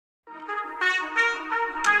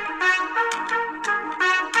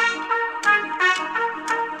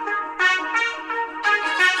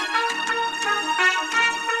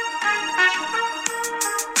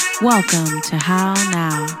Welcome to How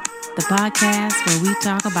Now, the podcast where we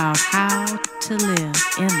talk about how to live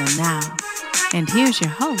in the now. And here's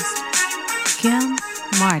your host, Kim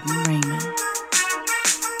Martin Raymond.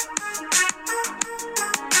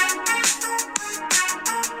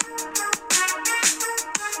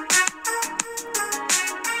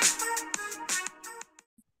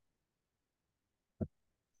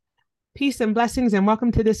 Peace and blessings, and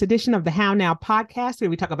welcome to this edition of the How Now podcast, where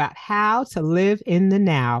we talk about how to live in the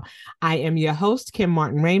now. I am your host, Kim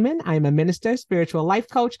Martin Raymond. I am a minister, spiritual life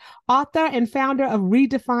coach, author, and founder of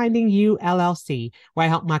Redefining You, LLC, where I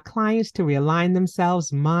help my clients to realign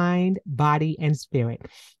themselves, mind, body, and spirit.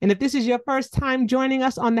 And if this is your first time joining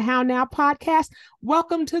us on the How Now podcast,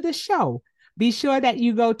 welcome to the show. Be sure that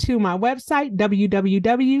you go to my website,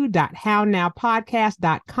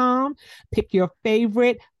 www.hownowpodcast.com, pick your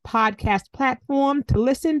favorite podcast platform to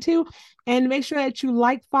listen to, and make sure that you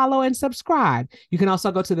like, follow, and subscribe. You can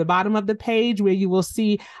also go to the bottom of the page where you will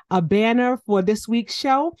see a banner for this week's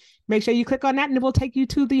show. Make sure you click on that, and it will take you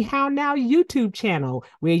to the How Now YouTube channel,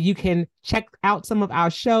 where you can check out some of our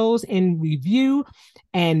shows in review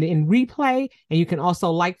and in replay. And you can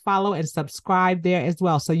also like, follow, and subscribe there as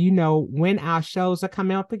well, so you know when our shows are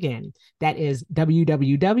coming up again. That is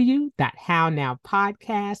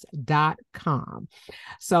www.hownowpodcast.com.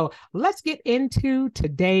 So let's get into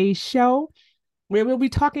today's show, where we'll be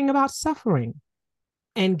talking about suffering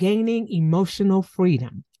and gaining emotional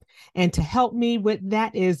freedom. And to help me with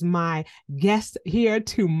that is my guest here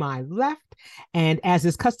to my left. And as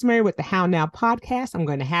is customary with the How Now podcast, I'm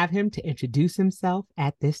going to have him to introduce himself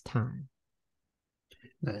at this time.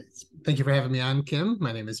 Nice. Thank you for having me on, Kim.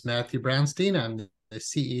 My name is Matthew Brownstein. I'm the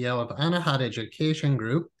CEO of Anahat Education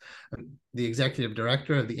Group. I'm the executive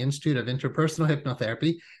director of the Institute of Interpersonal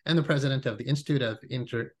Hypnotherapy and the president of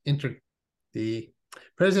the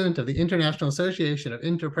president of the International Association of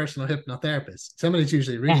Interpersonal Hypnotherapists. Somebody's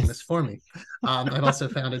usually reading this for me. I've also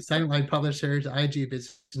founded Silent Line Publishers, IG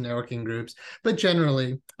Business Networking Groups, but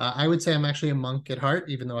generally, I would say I'm actually a monk at heart,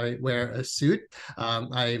 even though I wear a suit.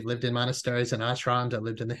 I've lived in monasteries and ashrams. I've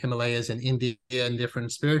lived in the Himalayas and India and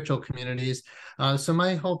different spiritual communities. So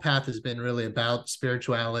my whole path has been really about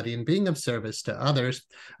spirituality and being of service to others.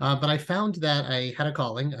 But I found that I had a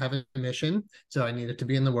calling, I have a mission, so I needed to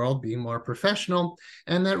be in the world, being more professional.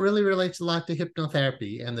 And that really relates a lot to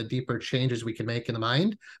hypnotherapy and the deeper changes we can make in the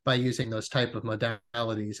mind by using those type of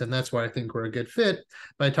modalities. And that's where I think we're a good fit,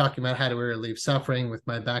 by talking about how to relieve suffering with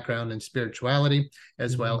my background in spirituality,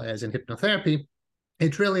 as well as in hypnotherapy.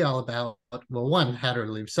 It's really all about, well, one, how to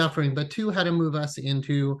relieve suffering, but two, how to move us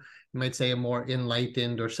into, you might say, a more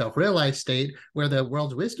enlightened or self-realized state, where the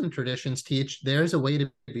world's wisdom traditions teach there's a way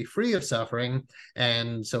to be free of suffering.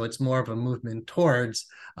 And so it's more of a movement towards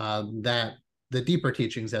the deeper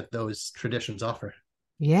teachings that those traditions offer.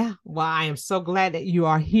 Yeah, well, I am so glad that you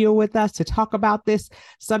are here with us to talk about this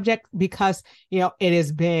subject, because, it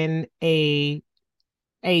has been a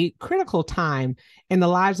critical time in the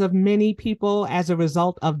lives of many people as a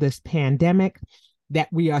result of this pandemic that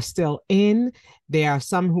we are still in. There are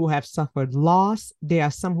some who have suffered loss. There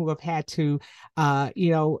are some who have had to,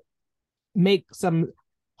 make some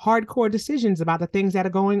hardcore decisions about the things that are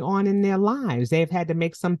going on in their lives. They've had to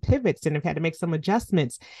make some pivots and have had to make some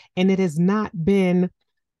adjustments. And it has not been,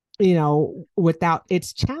 without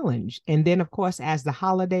its challenge. And then, of course, as the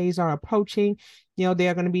holidays are approaching, there are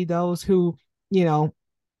going to be those who,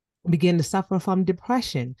 begin to suffer from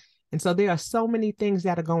depression. And so there are so many things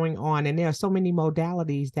that are going on, and there are so many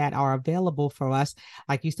modalities that are available for us.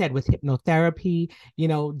 Like you said, with hypnotherapy,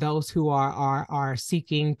 those who are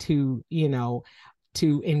seeking to,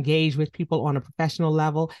 to engage with people on a professional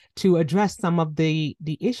level to address some of the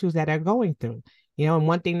issues that are going through. And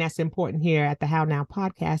one thing that's important here at the How Now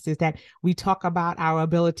podcast is that we talk about our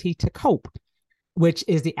ability to cope, which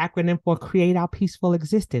is the acronym for Create Our Peaceful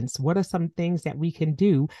Existence. What are some things that we can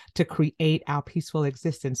do to create our peaceful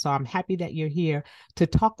existence? So I'm happy that you're here to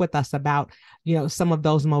talk with us about, some of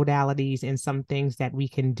those modalities and some things that we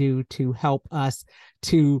can do to help us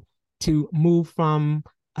to move from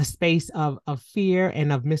a space of fear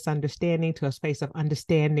and of misunderstanding to a space of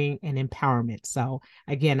understanding and empowerment. So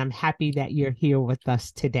again, I'm happy that you're here with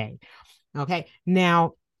us today. Okay.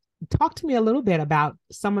 Now, talk to me a little bit about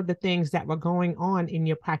some of the things that were going on in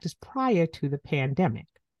your practice prior to the pandemic.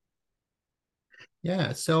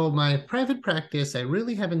 Yeah, so my private practice, I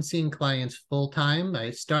really haven't seen clients full time.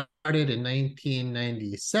 I started in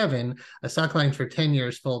 1997. I saw clients for 10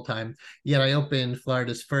 years full time, yet I opened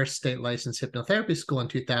Florida's first state licensed hypnotherapy school in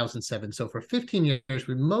 2007. So for 15 years,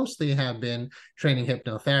 we mostly have been training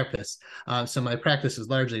hypnotherapists. So my practice is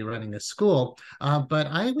largely running a school, but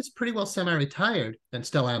I was pretty well semi retired and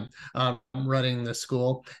still am running the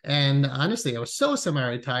school. And honestly, I was so semi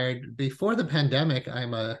retired before the pandemic.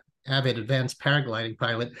 I'm a avid advanced paragliding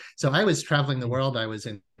pilot. So I was traveling the world. I was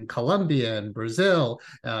in Colombia and Brazil,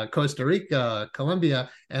 Costa Rica,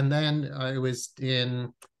 Colombia. And then it was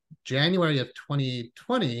in January of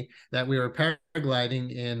 2020 that we were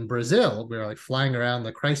paragliding in Brazil. We were like flying around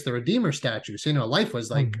the Christ the Redeemer statue. So, life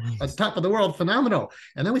was like a top of the world phenomenal.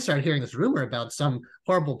 And then we started hearing this rumor about some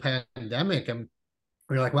horrible pandemic. And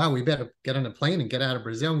we were like, wow, we better get on a plane and get out of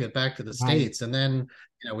Brazil and get back to the States. And then,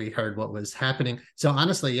 we heard what was happening. So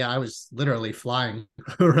honestly, yeah, I was literally flying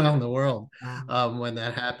around the world when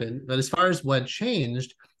that happened. But as far as what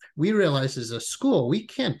changed, we realized as a school, we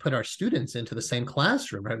can't put our students into the same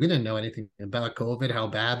classroom, right? We didn't know anything about COVID, how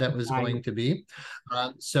bad that was going to be.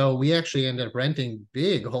 So we actually ended up renting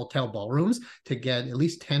big hotel ballrooms to get at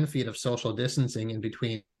least 10 feet of social distancing in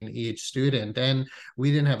between each student. And we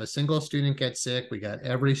didn't have a single student get sick. We got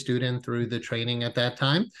every student through the training at that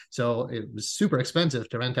time. So it was super expensive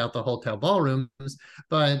to rent out the hotel ballrooms,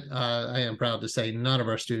 but I am proud to say none of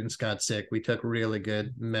our students got sick. We took really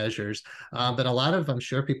good measures. But a lot of, I'm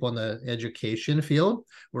sure, people in the education field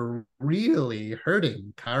were really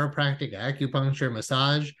hurting. Chiropractic, acupuncture,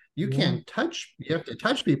 massage. You can't touch, you have to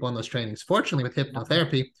touch people in those trainings. Fortunately, with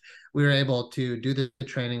hypnotherapy, we were able to do the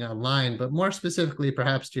training online, but more specifically,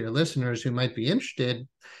 perhaps to your listeners who might be interested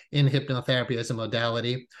in hypnotherapy as a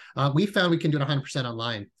modality, we found we can do it 100%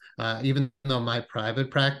 online. Even though my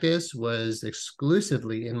private practice was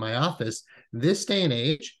exclusively in my office, this day and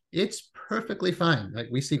age, it's perfectly fine. Like,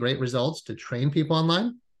 we see great results to train people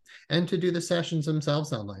online and to do the sessions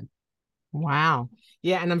themselves online. Wow.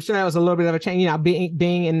 Yeah, and I'm sure that was a little bit of a change.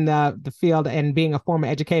 Being in the field and being a former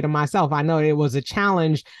educator myself, I know it was a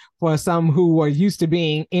challenge for some who were used to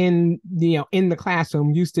being in the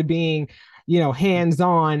classroom, used to being,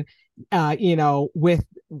 hands-on, with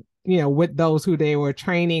those who they were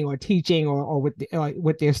training or teaching or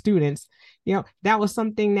with their students. That was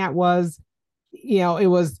something that was, it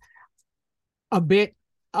was a bit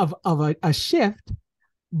of a shift,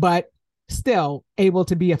 but still able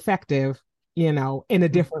to be effective, in a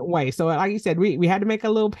different way. So like you said, we had to make a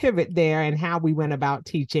little pivot there in how we went about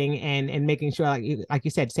teaching and making sure, like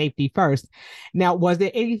you said, safety first. Now, was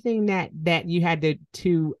there anything that you had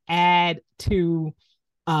to add to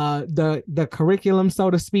the curriculum,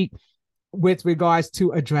 so to speak, with regards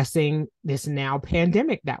to addressing this now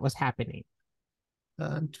pandemic that was happening?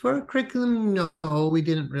 For a curriculum, no, we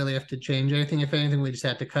didn't really have to change anything. If anything, we just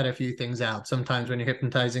had to cut a few things out. Sometimes when you're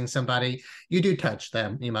hypnotizing somebody, you do touch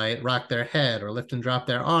them. You might rock their head or lift and drop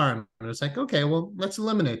their arm. And it's like, okay, well, let's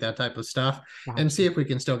eliminate that type of stuff and see if we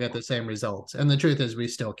can still get the same results. And the truth is, we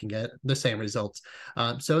still can get the same results.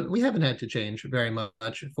 So we haven't had to change very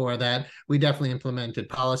much for that. We definitely implemented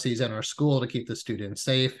policies in our school to keep the students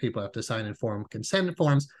safe. People have to sign informed consent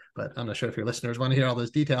forms, but I'm not sure if your listeners want to hear all those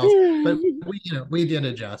details. But we did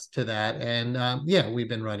adjust to that, and we've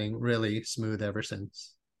been running really smooth ever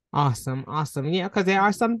since. Awesome. Yeah, because there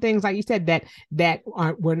are some things, like you said, that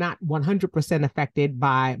were not 100% affected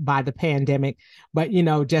by the pandemic, but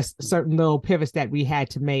just certain little pivots that we had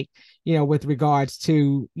to make, with regards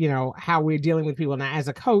to how we're dealing with people. Now, as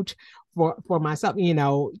a coach, for myself,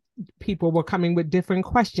 people were coming with different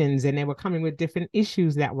questions, and they were coming with different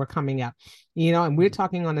issues that were coming up, and we're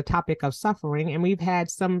talking on the topic of suffering, and we've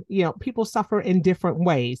had some, people suffer in different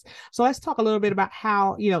ways. So let's talk a little bit about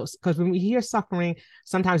how, because when we hear suffering,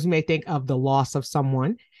 sometimes we may think of the loss of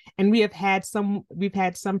someone. And we've had some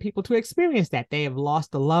people to experience that. They have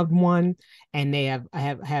lost a loved one, and they have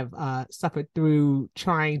suffered through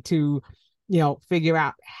trying to, figure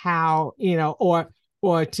out how,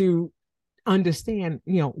 or to understand,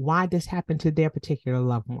 why this happened to their particular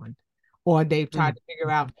loved one, or they've tried to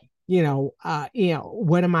figure out,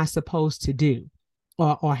 what am I supposed to do,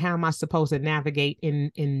 or how am I supposed to navigate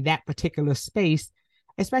in that particular space,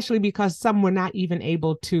 especially because some were not even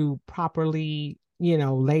able to properly,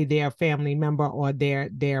 lay their family member or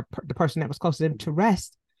the person that was close to them to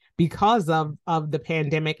rest because of the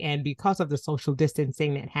pandemic and because of the social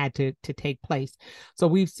distancing that had to take place. So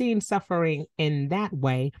we've seen suffering in that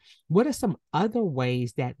way. What are some other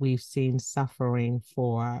ways that we've seen suffering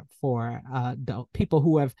for the people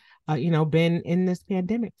who have, been in this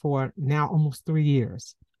pandemic for now almost 3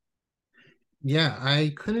 years? Yeah,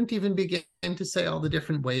 I couldn't even begin to say all the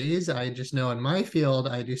different ways. I just know in my field,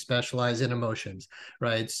 I do specialize in emotions,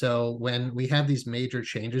 right? So when we have these major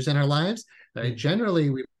changes in our lives, right,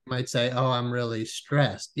 generally we might say, oh, I'm really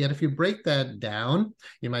stressed. Yet if you break that down,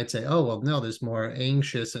 you might say, oh, well, no, there's more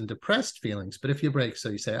anxious and depressed feelings. But if you break, so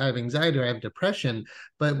you say, I have anxiety or I have depression.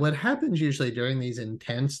 But what happens usually during these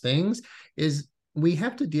intense things is we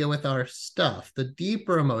have to deal with our stuff, the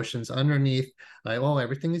deeper emotions underneath, like, oh,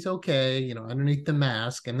 everything is okay, underneath the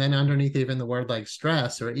mask. And then underneath even the word like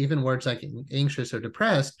stress or even words like anxious or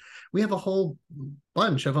depressed, we have a whole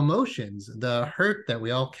bunch of emotions, the hurt that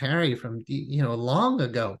we all carry from, long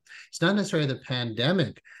ago. It's not necessarily the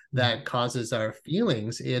pandemic that causes our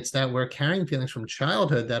feelings. It's that we're carrying feelings from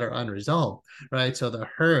childhood that are unresolved, right? So the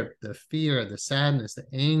hurt, the fear, the sadness, the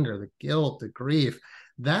anger, the guilt, the grief,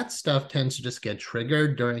 that stuff tends to just get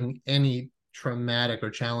triggered during any traumatic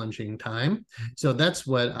or challenging time. So that's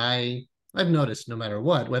what I've noticed, no matter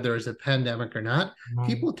what, whether it's a pandemic or not,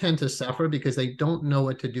 people tend to suffer because they don't know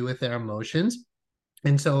what to do with their emotions.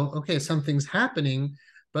 And so, okay, something's happening,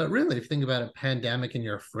 but really, if you think about a pandemic and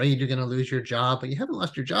you're afraid you're going to lose your job, but you haven't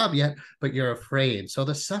lost your job yet, but you're afraid. So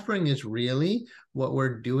the suffering is really what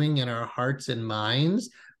we're doing in our hearts and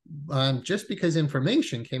minds, just because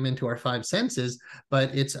information came into our five senses,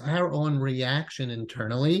 but it's our own reaction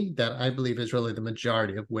internally that I believe is really the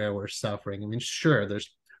majority of where we're suffering. I mean, sure,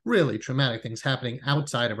 there's really traumatic things happening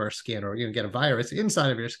outside of our skin, or you get a virus inside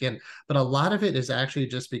of your skin, but a lot of it is actually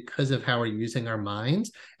just because of how we're using our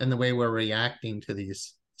minds and the way we're reacting to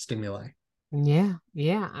these stimuli. Yeah.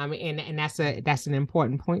 I mean, and that's an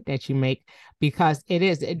important point that you make, because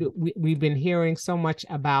we've been hearing so much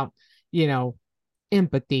about,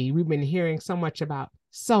 empathy. We've been hearing so much about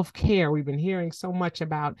self-care. We've been hearing so much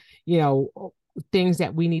about, things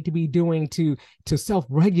that we need to be doing to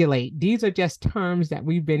self-regulate. These are just terms that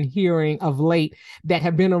we've been hearing of late that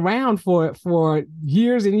have been around for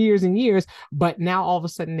years and years and years, but now all of a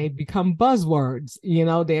sudden they've become buzzwords.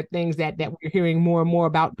 They're things that we're hearing more and more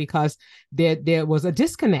about because there was a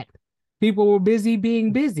disconnect. People were busy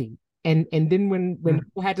being busy. And then when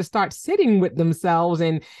people had to start sitting with themselves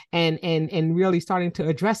and really starting to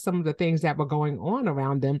address some of the things that were going on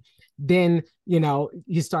around them, then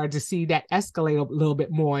you started to see that escalate a little bit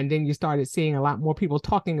more. And then you started seeing a lot more people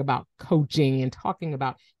talking about coaching and talking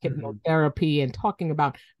about hypnotherapy and talking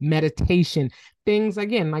about meditation. Things,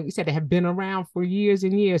 again, like you said, that have been around for years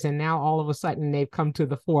and years, and now all of a sudden they've come to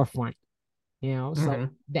the forefront. So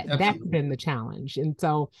that's been the challenge. And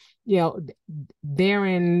so,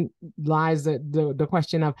 therein lies the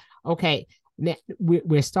question of, okay,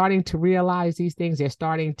 we're starting to realize these things. They're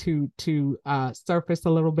starting to surface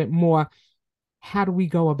a little bit more. How do we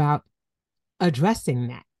go about addressing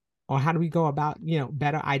that? Or how do we go about,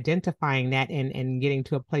 better identifying that and getting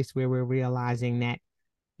to a place where we're realizing that,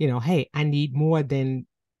 hey, I need more than,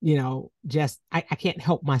 just, I can't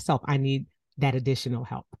help myself. I need that additional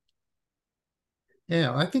help.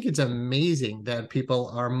 Yeah, I think it's amazing that people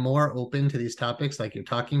are more open to these topics like you're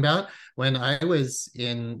talking about. When I was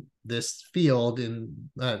in this field,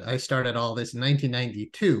 I started all this in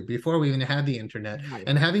 1992, before we even had the internet,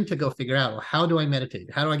 and having to go figure out, well, how do I meditate?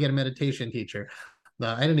 How do I get a meditation teacher?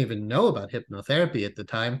 I didn't even know about hypnotherapy at the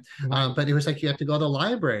time, but it was like you have to go to the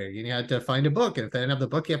library and you had to find a book. And if they didn't have the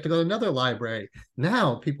book, you have to go to another library.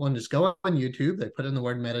 Now people can just go on YouTube, they put in the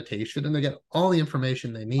word meditation, and they get all the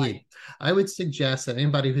information they need. I would suggest that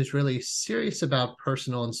anybody who's really serious about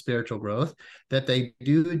personal and spiritual growth, that they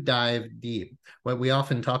do dive deep. What we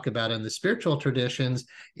often talk about in the spiritual traditions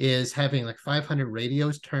is having like 500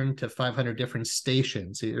 radios turned to 500 different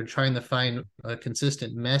stations. So you're trying to find a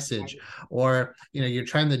consistent message, or you're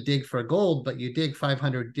trying to dig for gold, but you dig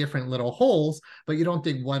 500 different little holes, but you don't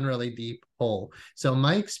dig one really deep hole. So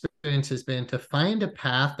my experience has been to find a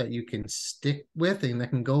path that you can stick with and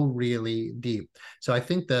that can go really deep. So I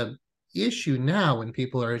think the issue now, when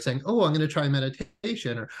people are saying, oh, I'm going to try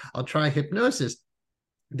meditation, or I'll try hypnosis,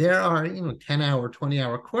 there are 10-hour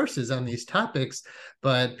 20-hour courses on these topics,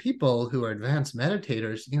 but people who are advanced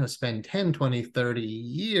meditators spend 10, 20, 30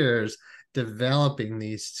 years developing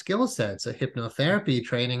these skill sets. A hypnotherapy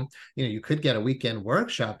training, you could get a weekend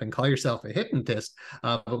workshop and call yourself a hypnotist,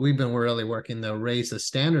 but we've been really working to raise the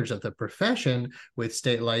standards of the profession with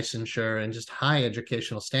state licensure and just high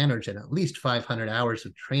educational standards and at least 500 hours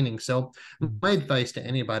of training. So my advice to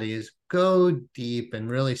anybody is go deep and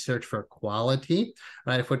really search for quality,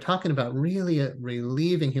 right? If we're talking about really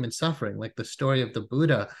relieving human suffering, like the story of the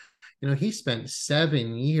Buddha, he spent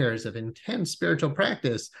 7 years of intense spiritual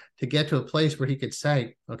practice to get to a place where he could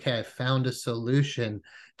say, okay, I found a solution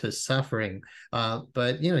to suffering.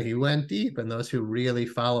 But he went deep, and those who really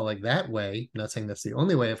follow like that way, I'm not saying that's the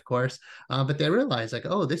only way, of course, but they realize like,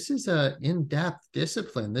 oh, this is a in-depth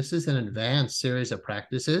discipline. This is an advanced series of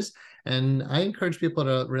practices. And I encourage people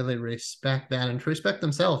to really respect that and to respect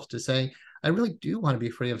themselves, to say, I really do want to be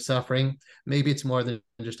free of suffering. Maybe it's more than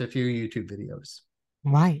just a few YouTube videos.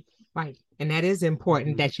 Right. Right. And that is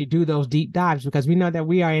important that you do those deep dives, because we know that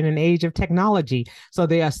we are in an age of technology. So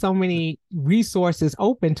there are so many resources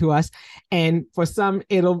open to us. And for some,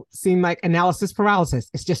 it'll seem like analysis paralysis.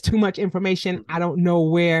 It's just too much information. I don't know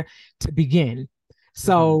where to begin.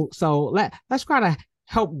 So let's try to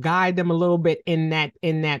help guide them a little bit in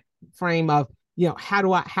that frame of, how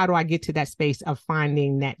do I get to that space of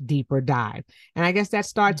finding that deeper dive? And I guess that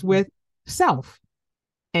starts with self.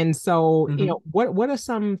 And so, what are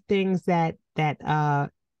some things that our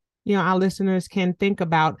listeners can think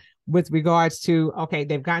about with regards to, okay,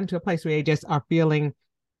 they've gotten to a place where they just are feeling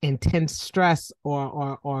intense stress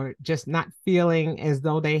or just not feeling as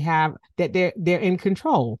though they're in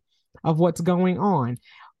control of what's going on.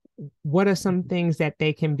 What are some things that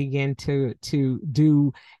they can begin to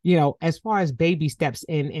do, as far as baby steps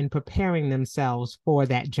in preparing themselves for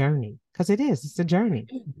that journey? Because it's a journey.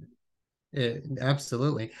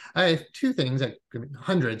 Absolutely. I have two things,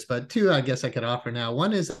 hundreds, but two I guess I could offer now.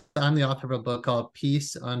 One is I'm the author of a book called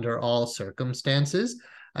Peace Under All Circumstances.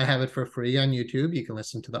 I have it for free on YouTube. You can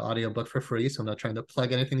listen to the audiobook for free, so I'm not trying to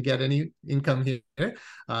plug anything to get any income here.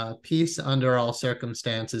 Peace Under All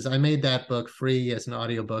Circumstances. I made that book free as an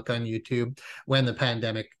audiobook on YouTube when the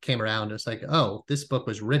pandemic came around. It's like, oh, this book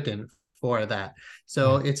was written for that.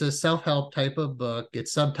 So it's a self-help type of book.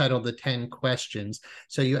 It's subtitled The 10 Questions.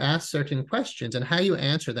 So you ask certain questions, and how you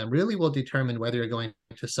answer them really will determine whether you're going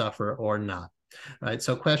to suffer or not. Right.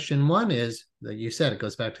 So question one is, that you said, it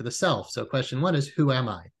goes back to the self. So question one is, who am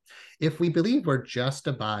I? If we believe we're just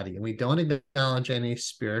a body and we don't acknowledge any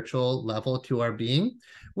spiritual level to our being,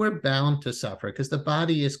 we're bound to suffer, because the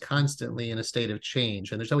body is constantly in a state of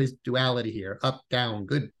change. And there's always duality here: up, down,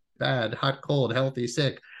 good, bad, hot, cold, healthy,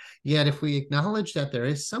 sick. Yet if we acknowledge that there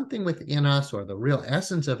is something within us, or the real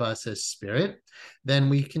essence of us as spirit, then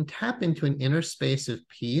we can tap into an inner space of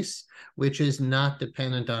peace, which is not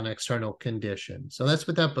dependent on external conditions. So that's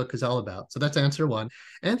what that book is all about. So that's answer one.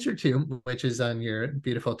 Answer two, which is on your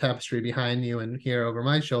beautiful tapestry behind you and here over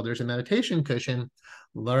my shoulders, a meditation cushion.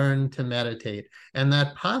 Learn to meditate. And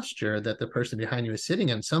that posture that the person behind you is sitting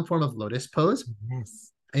in, some form of lotus pose. Yes.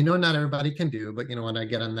 I know not everybody can do, but when I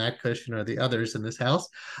get on that cushion or the others in this house,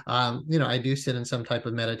 I do sit in some type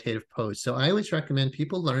of meditative pose. So I always recommend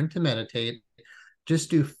people learn to meditate. Just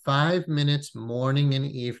do 5 minutes morning and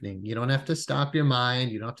evening. You don't have to stop your mind.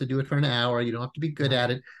 You don't have to do it for an hour. You don't have to be good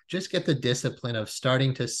at it. Just get the discipline of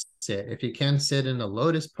starting to sit. If you can sit in a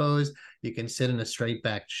lotus pose, you can sit in a straight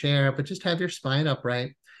back chair, but just have your spine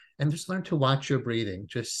upright and just learn to watch your breathing.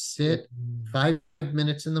 Just sit 5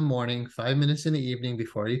 minutes in the morning, 5 minutes in the evening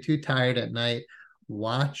before you're too tired at night.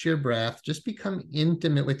 Watch your breath. Just become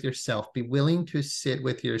intimate with yourself. Be willing to sit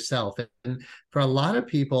with yourself. And for a lot of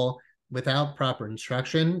people, without proper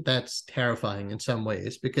instruction, that's terrifying in some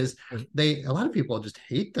ways, because a lot of people just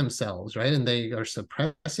hate themselves, right? And they are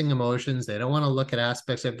suppressing emotions. They don't want to look at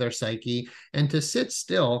aspects of their psyche. And to sit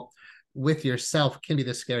still with yourself can be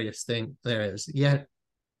the scariest thing there is. Yet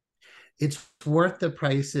it's worth the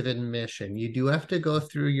price of admission. You do have to go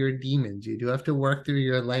through your demons. You do have to work through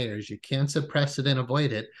your layers. You can't suppress it and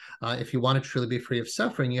avoid it. If you want to truly be free of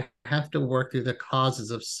suffering, you have to work through the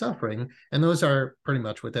causes of suffering. And those are pretty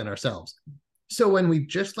much within ourselves. So when we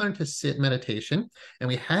just learn to sit meditation, and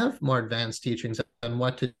we have more advanced teachings on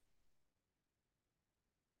what to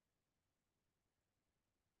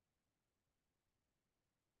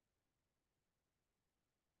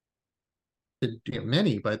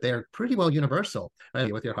many, but they're pretty well universal,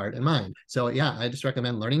 right, with your heart and mind. So yeah, I just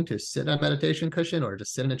recommend learning to sit on a meditation cushion or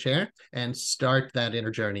just sit in a chair and start that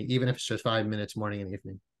inner journey, even if it's just 5 minutes morning and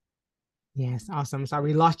evening. Yes, awesome. So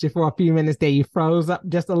we lost you for a few minutes there. You froze up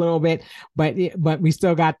just a little bit, but we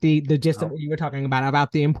still got the gist of what you were talking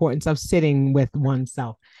about the importance of sitting with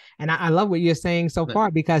oneself. And I love what you're saying so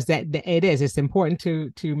far, because it's important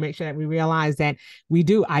to make sure that we realize that we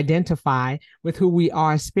do identify with who we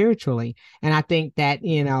are spiritually. And I think that,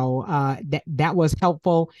 that was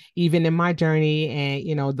helpful even in my journey.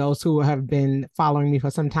 And, those who have been following me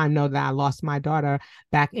for some time know that I lost my daughter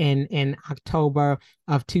back in October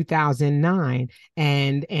of 2009.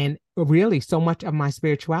 And really so much of my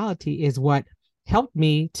spirituality is what helped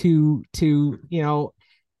me to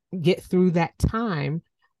get through that time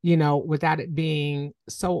without it being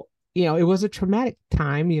so, it was a traumatic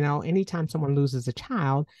time. Anytime someone loses a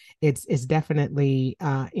child, it's definitely,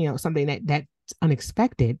 something that's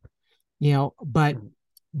unexpected,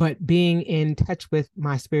 but being in touch with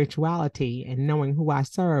my spirituality and knowing who I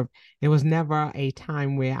serve, there was never a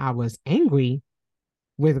time where I was angry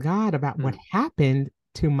with God about what happened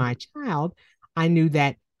to my child. I knew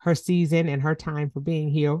that her season and her time for being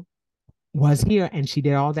here was here, and she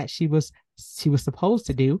did all that she was supposed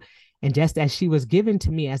to do. And just as she was given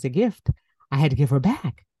to me as a gift, I had to give her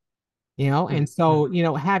back. And so,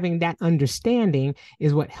 having that understanding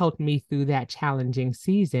is what helped me through that challenging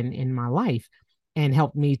season in my life, and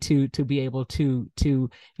helped me to be able to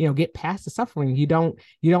get past the suffering. You don't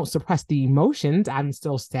suppress the emotions. I'm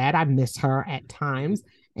still sad. I miss her at times,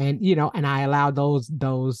 and I allow those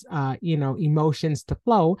emotions to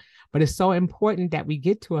flow. But it's so important that we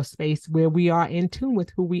get to a space where we are in tune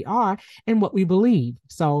with who we are and what we believe.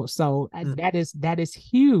 So that is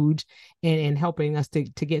huge in helping us to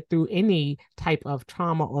get through any type of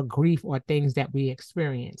trauma or grief or things that we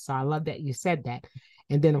experience. So I love that you said that.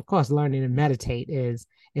 And then, of course, learning to meditate is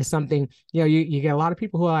something, you get a lot of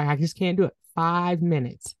people who are like, I just can't do it. 5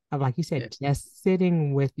 minutes of, like you said, just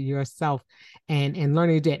sitting with yourself and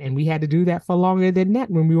learning that. And we had to do that for longer than that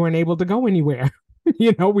when we weren't able to go anywhere.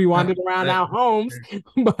 We wandered around our homes,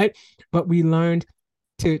 but we learned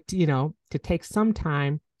to take some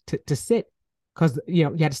time to sit, because,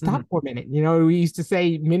 you had to stop for a minute. We used to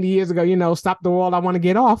say many years ago, stop the world, I want to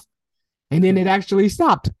get off. And then it actually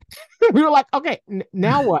stopped. We were like, okay,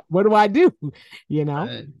 now what? What do I do?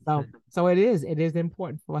 So it is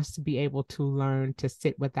important for us to be able to learn to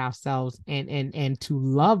sit with ourselves and to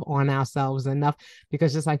love on ourselves enough,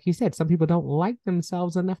 because just like you said, some people don't like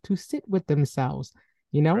themselves enough to sit with themselves.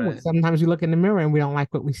 Right. Sometimes we look in the mirror and we don't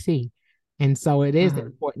like what we see. And so it is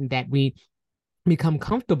important that we become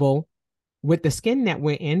comfortable with the skin that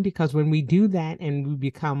we're in, because when we do that and we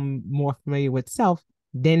become more familiar with self,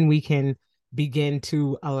 then we can begin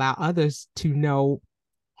to allow others to know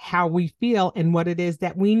how we feel and what it is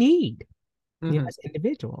that we need, as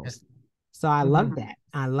individuals. Yes. So I love that.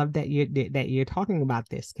 I love that you're talking about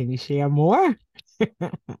this. Can you share more?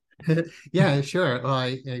 Yeah, sure. Well,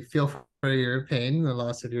 I feel for your pain, the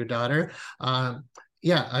loss of your daughter. I've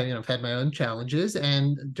had my own challenges,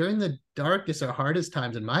 and during the darkest or hardest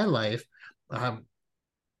times in my life,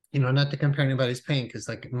 not to compare anybody's pain, because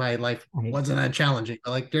like my life wasn't that challenging,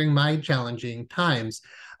 but like during my challenging times,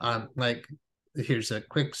 here's a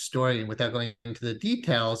quick story without going into the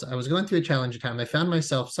details. I was going through a challenging time. I found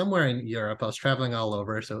myself somewhere in Europe. I was traveling all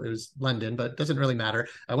over, so it was London, but it doesn't really matter.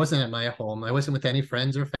 I wasn't at my home. I wasn't with any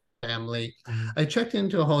friends or family. I checked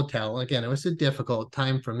into a hotel. Again, it was a difficult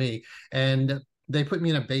time for me, and they put me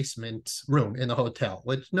in a basement room in the hotel,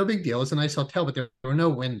 which no big deal. It's a nice hotel, but there were no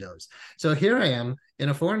windows. So here I am in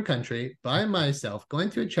a foreign country by myself, going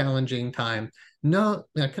through a challenging time. No,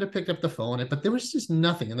 I could have picked up the phone, but there was just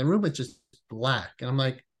nothing. And the room was just black. And I'm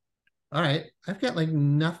like, all right, I've got like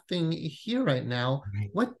nothing here right now.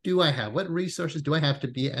 What do I have? What resources do I have to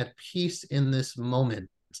be at peace in this moment?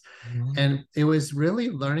 And it was really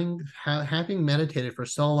learning how, having meditated for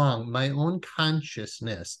so long, my own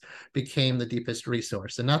consciousness became the deepest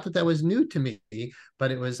resource. And not that that was new to me, but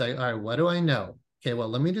it was like, all right, what do I know? Okay, well,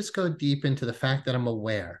 let me just go deep into the fact that I'm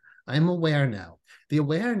aware. I'm aware now. The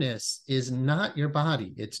awareness is not your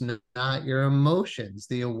body. It's not your emotions.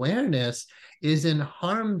 The awareness isn't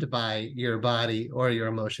harmed by your body or your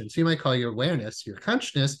emotions. You might call your awareness, your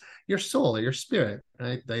consciousness, your soul or your spirit,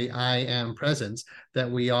 right? The I am presence that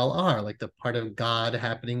we all are, like the part of God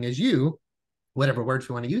happening as you, whatever words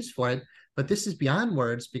we want to use for it. But this is beyond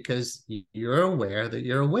words, because you're aware that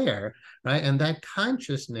you're aware, right? And that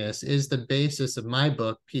consciousness is the basis of my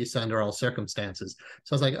book, Peace Under All Circumstances.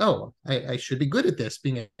 So I was like, oh, I should be good at this,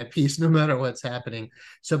 being at peace no matter what's happening.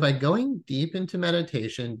 So by going deep into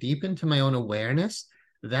meditation, deep into my own awareness,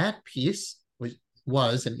 that peace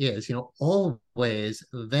was and is, always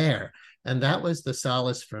there. And that was the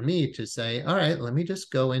solace for me to say, all right, let me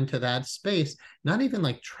just go into that space, not even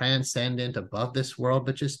like transcendent above this world,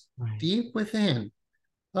 but just deep within.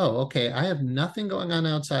 Oh, okay, I have nothing going on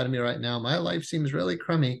outside of me right now. My life seems really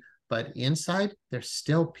crummy, but inside there's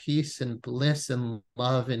still peace and bliss and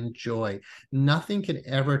love and joy. Nothing can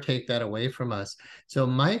ever take that away from us. So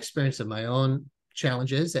my experience of my own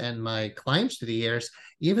challenges and my clients through the years,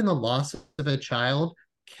 even the loss of a child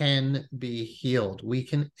can be healed. We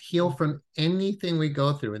can heal from anything we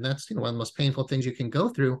go through. And that's one of the most painful things you can go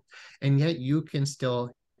through. And yet you can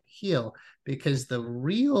still heal. because the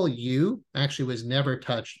real you actually was never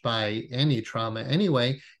touched by any trauma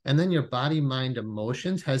anyway. And then your body, mind,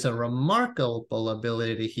 emotions has a remarkable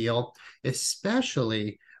ability to heal,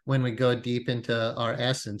 especially when we go deep into our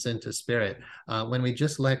essence, into spirit. When we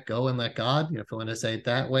just let go and let God, if we want to say it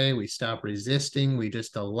that way, we stop resisting, we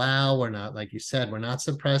just allow, we're not, like you said, we're not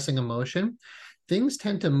suppressing emotion. Things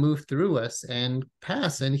tend to move through us and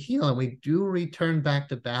pass and heal, and we do return back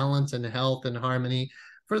to balance and health and harmony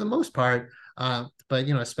for the most part. But,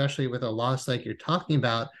 especially with a loss like you're talking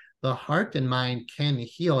about, the heart and mind can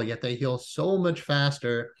heal, yet they heal so much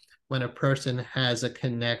faster when a person has a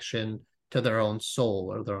connection to their own soul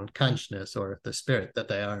or their own consciousness or the spirit that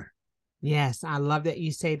they are. Yes, I love that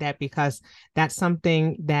you say that, because that's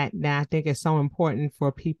something that I think is so important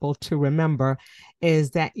for people to remember,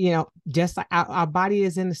 is that, just like our body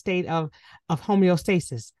is in a state of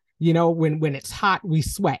homeostasis. When it's hot, we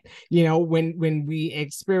sweat. When we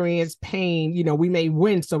experience pain, we may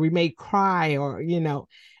wince or we may cry, or,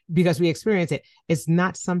 because we experience it. It's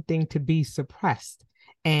not something to be suppressed.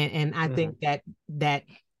 And I think that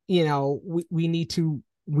we need to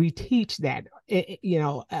reteach that,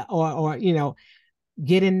 or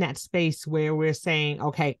get in that space where we're saying,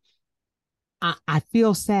 okay, I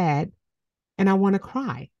feel sad and I want to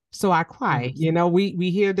cry, so I cry.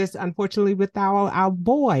 We hear this, unfortunately, with our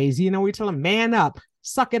boys. We tell them, man up,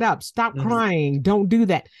 suck it up, stop crying, don't do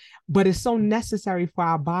that. But it's so necessary for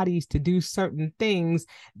our bodies to do certain things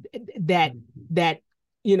that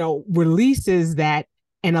releases that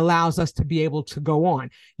and allows us to be able to go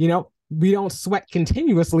on. We don't sweat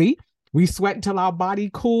continuously. We sweat until our body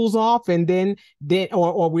cools off, and then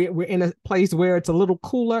we're in a place where it's a little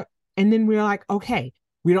cooler, and then we're like, okay,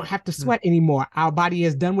 we don't have to sweat anymore. Our body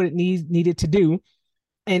has done what it needed to do.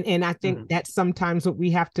 And I think that's sometimes what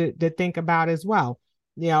we have to think about as well.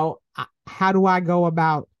 How do I go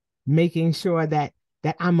about making sure that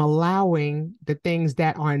I'm allowing the things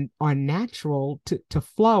that are natural to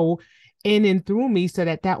flow in and through me, so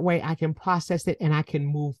that way I can process it and I can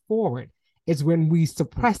move forward. It's when we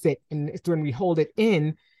suppress it and it's when we hold it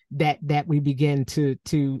in that we begin to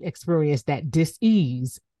experience that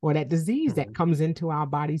dis-ease or that disease that comes into our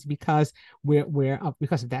bodies because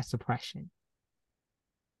because of that suppression.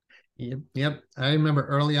 Yep. I remember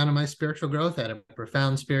early on in my spiritual growth, I had a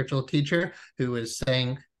profound spiritual teacher who was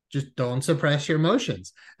saying, just don't suppress your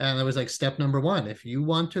emotions. And it was like step number one. If you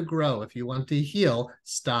want to grow, if you want to heal,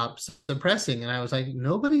 stop suppressing. And I was like,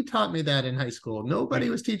 nobody taught me that in high school. Nobody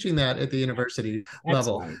was teaching that at the university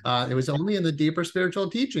level. Right. It was only in the deeper spiritual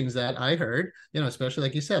teachings that I heard, especially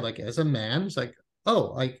like you said, like as a man, it's like,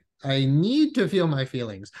 oh, I need to feel my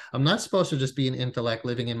feelings. I'm not supposed to just be an intellect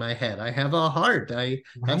living in my head. I have a heart. I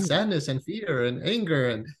have sadness and fear and anger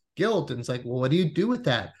and guilt. And it's like, well, what do you do with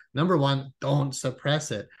that? Number one, don't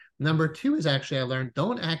suppress it. Number two is actually, I learned,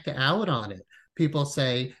 don't act out on it. People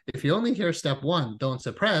say, if you only hear step one, don't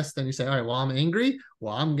suppress, then you say, all right, well, I'm angry.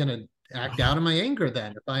 Well, I'm going to act out of my anger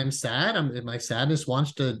then. If I'm sad, if my sadness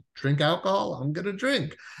wants to drink alcohol, I'm going to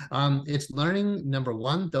drink. It's learning, number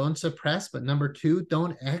one, don't suppress, but number two,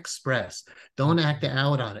 don't express. Don't act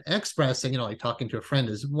out on it. Expressing, like talking to a friend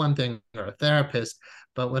is one thing, or a therapist,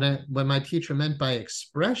 but what my teacher meant by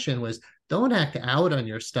expression was don't act out on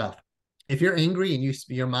your stuff. If you're angry and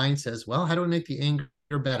your mind says, well, how do we make the anger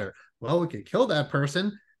better? Well, we could kill that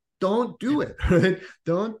person. Don't do it, right?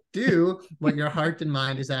 Don't do what your heart and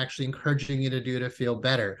mind is actually encouraging you to do to feel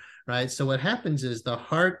better, right? So what happens is the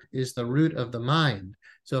heart is the root of the mind.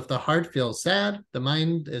 So if the heart feels sad, the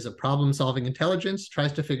mind is a problem-solving intelligence,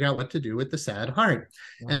 tries to figure out what to do with the sad heart.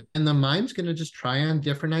 Right. And the mind's going to just try on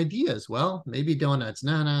different ideas. Well, maybe donuts.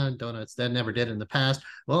 No, donuts, that never did in the past.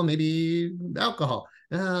 Well, maybe alcohol.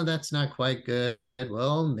 No, that's not quite good.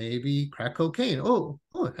 Well, maybe crack cocaine. Oh,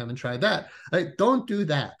 I haven't tried that. Don't do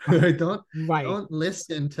that. Don't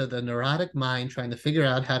listen to the neurotic mind trying to figure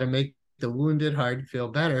out how to make the wounded heart feel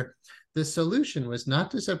better. The solution was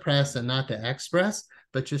not to suppress and not to express,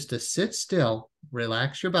 but just to sit still,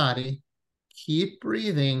 relax your body, keep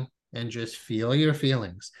breathing, and just feel your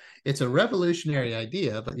feelings. It's a revolutionary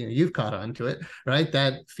idea, but you've caught on to it, right?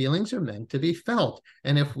 That feelings are meant to be felt.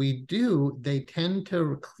 And if we do, they tend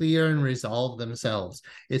to clear and resolve themselves.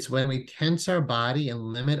 It's when we tense our body and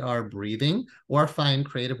limit our breathing or find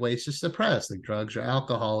creative ways to suppress, like drugs or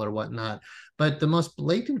alcohol or whatnot. But the most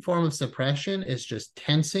blatant form of suppression is just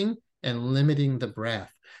tensing and limiting the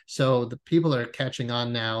breath. So the people are catching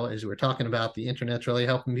on now, as we're talking about, the internet's really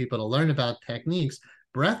helping people to learn about techniques.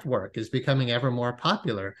 Breath work is becoming ever more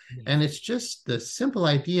popular. And it's just the simple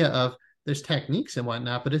idea of there's techniques and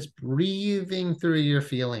whatnot, but it's breathing through your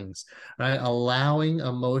feelings, right? Allowing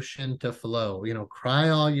emotion to flow, cry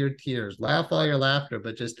all your tears, laugh all your laughter,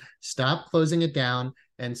 but just stop closing it down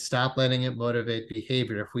and stop letting it motivate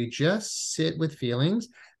behavior. If we just sit with feelings,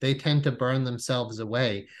 they tend to burn themselves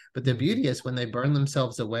away. But the beauty is when they burn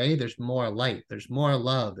themselves away, there's more light, there's more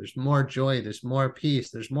love, there's more joy, there's more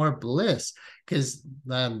peace, there's more bliss. Because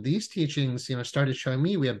these teachings, started showing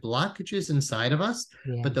me we have blockages inside of us,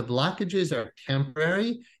 but the blockages are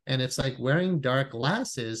temporary. And it's like wearing dark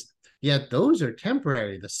glasses, yet those are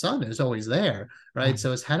temporary. The sun is always there, right?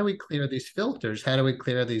 So it's how do we clear these filters? How do we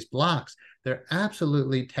clear these blocks? They're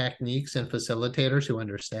absolutely techniques and facilitators who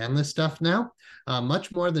understand this stuff now,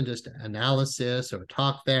 much more than just analysis or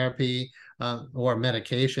talk therapy or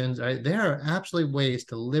medications, right? There are absolutely ways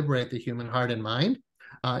to liberate the human heart and mind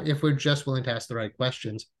if we're just willing to ask the right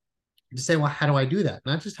questions. To say, well, how do I do that?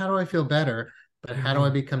 Not just how do I feel better, but how do I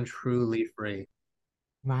become truly free?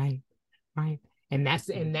 Right. And that's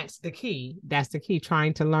the key. That's the key,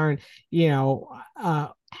 trying to learn,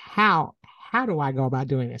 how do I go about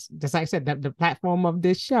doing this? Just like I said, the platform of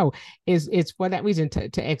this show is for that reason,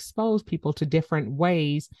 to expose people to different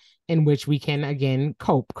ways in which we can, again,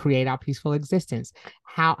 create our peaceful existence.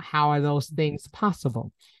 How are those things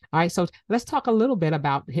possible? All right, so let's talk a little bit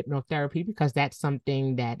about hypnotherapy, because that's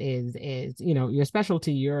something that is your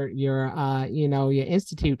specialty. Your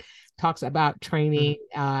institute talks about training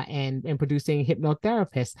and producing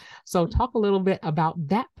hypnotherapists. So talk a little bit about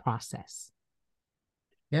that process.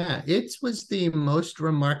 Yeah, it was the most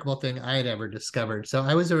remarkable thing I had ever discovered. So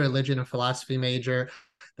I was a religion and philosophy major.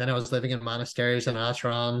 Then I was living in monasteries and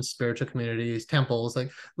ashrams, spiritual communities, temples. Like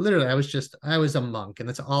literally, I was a monk, and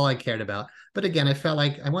that's all I cared about. But again, I felt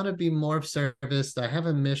like I want to be more of service. I have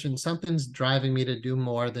a mission. Something's driving me to do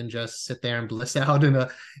more than just sit there and bliss out in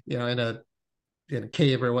a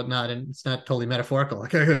cave or whatnot. And it's not totally metaphorical.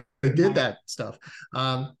 Like I did that stuff.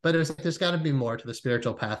 But it was like, there's got to be more to the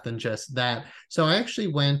spiritual path than just that. So I actually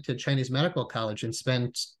went to Chinese Medical College and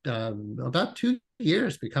spent about 2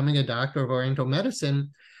 years becoming a doctor of Oriental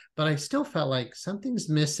medicine. But I still felt like something's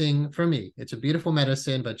missing for me. It's a beautiful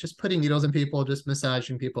medicine, but just putting needles in people, just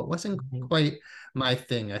massaging people, it wasn't quite my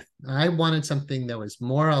thing. I wanted something that was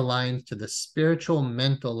more aligned to the spiritual,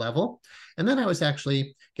 mental level. And then I was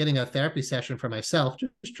actually getting a therapy session for myself,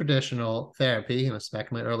 just traditional therapy,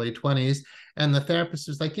 back in my early 20s. And the therapist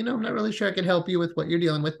was like, I'm not really sure I can help you with what you're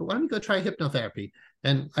dealing with, but why don't you go try hypnotherapy?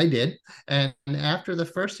 And I did. And after the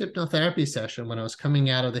first hypnotherapy session, when I was coming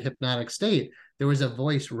out of the hypnotic state, there was a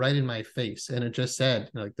voice right in my face. And it just said,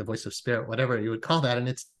 like the voice of spirit, whatever you would call that. And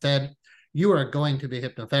it said, you are going to be a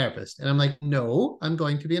hypnotherapist. And I'm like, no, I'm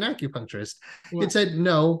going to be an acupuncturist. Yeah. It said,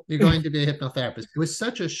 no, you're going to be a hypnotherapist. It was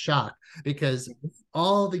such a shock, because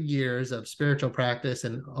all the years of spiritual practice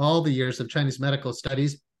and all the years of Chinese medical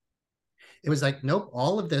studies, it was like, nope,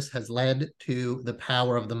 all of this has led to the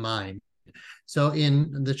power of the mind. So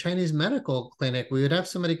in the Chinese medical clinic, we would have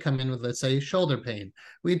somebody come in with, let's say, shoulder pain.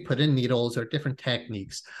 We'd put in needles or different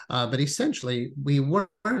techniques. But essentially, we weren't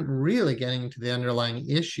really getting to the underlying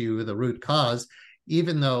issue, the root cause,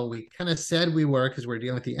 even though we kind of said we were, because we're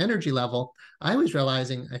dealing with the energy level. I was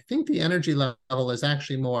realizing, I think the energy level is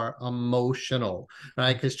actually more emotional,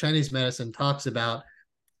 right? Because Chinese medicine talks about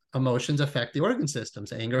emotions affect the organ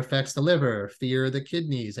systems. Anger affects the liver, fear the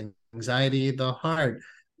kidneys, anxiety the heart,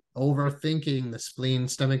 overthinking the spleen,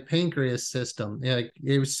 stomach, pancreas system.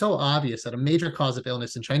 It was so obvious that a major cause of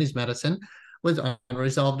illness in Chinese medicine was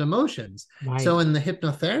unresolved emotions. Right. So in the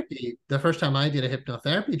hypnotherapy, the first time I did a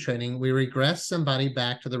hypnotherapy training, we regressed somebody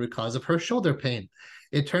back to the root cause of her shoulder pain.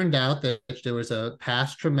 It turned out that there was a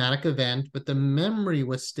past traumatic event, but the memory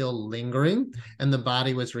was still lingering and the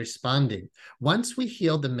body was responding. Once we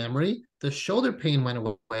healed the memory, the shoulder pain went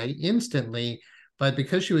away instantly. But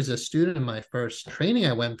because she was a student in my first training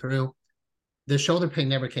I went through, the shoulder pain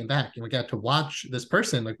never came back. And we got to watch this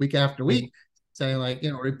person like week after week saying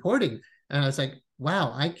reporting. And I was like,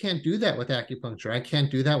 wow, I can't do that with acupuncture. I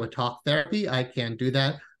can't do that with talk therapy. I can't do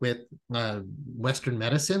that with Western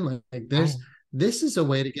medicine. This is a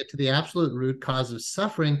way to get to the absolute root cause of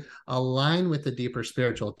suffering, aligned with the deeper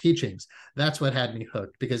spiritual teachings. That's what had me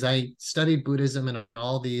hooked, because I studied Buddhism and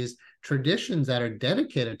all these traditions that are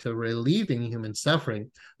dedicated to relieving human suffering.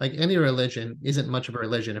 Like any religion isn't much of a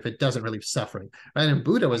religion if it doesn't relieve suffering, right? And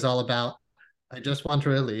Buddha was all about, I just want to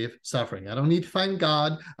relieve suffering. I don't need to find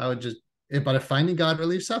God. But if finding God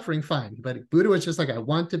relieves suffering, fine. But Buddha was just like, I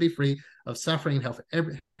want to be free of suffering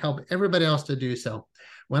and help everybody else to do so.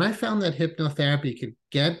 When I found that hypnotherapy could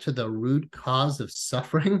get to the root cause of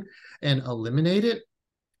suffering and eliminate it,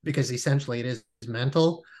 because essentially it is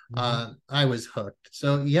mental, I was hooked.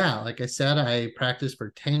 So yeah, like I said, I practiced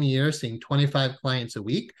for 10 years, seeing 25 clients a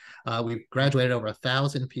week. We've graduated over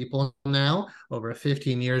 1,000 people now, over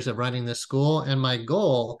 15 years of running the school. And my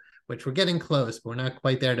goal, which we're getting close, but we're not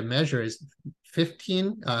quite there to measure, is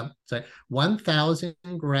 1,000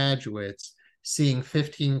 graduates seeing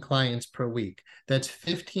 15 clients per week. That's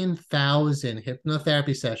 15,000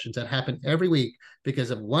 hypnotherapy sessions that happen every week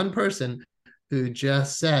because of one person who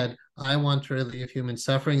just said, I want to relieve human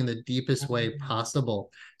suffering in the deepest way possible.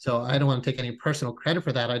 So I don't want to take any personal credit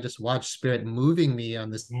for that. I just watched Spirit moving me on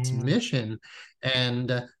this mission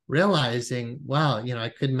and realizing, wow, I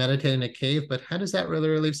could meditate in a cave, but how does that really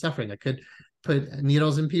relieve suffering? I could put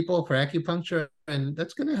needles in people for acupuncture, and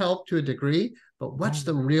that's going to help to a degree. But what's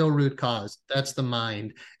the real root cause? That's the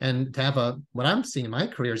mind. And to have what I'm seeing in my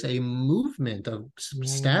career is a movement of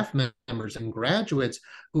staff members and graduates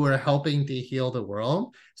who are helping to heal the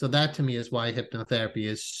world. So that to me is why hypnotherapy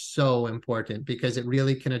is so important, because it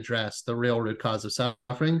really can address the real root cause of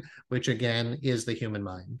suffering, which again is the human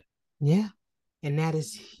mind. Yeah. And that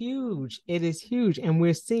is huge. It is huge. And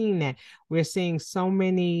we're seeing that. We're seeing so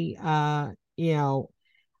many,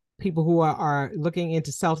 people who are looking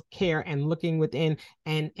into self-care and looking within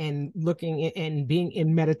and looking and being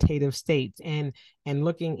in meditative states and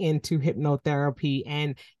looking into hypnotherapy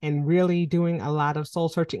and really doing a lot of soul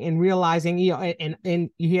searching and realizing, and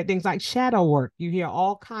you hear things like shadow work. You hear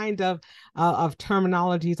all kinds of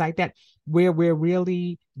terminologies like that, where we're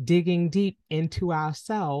really digging deep into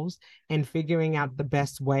ourselves and figuring out the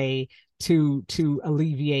best way to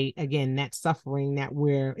alleviate, again, that suffering that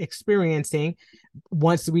we're experiencing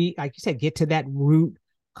once we, like you said, get to that root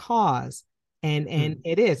cause. And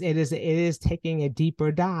it is taking a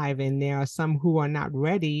deeper dive, and there are some who are not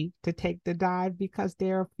ready to take the dive because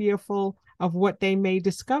they're fearful of what they may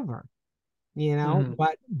discover,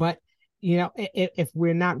 but if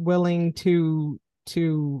we're not willing to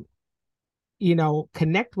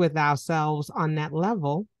connect with ourselves on that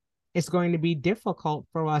level, it's going to be difficult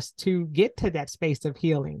for us to get to that space of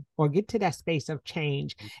healing or get to that space of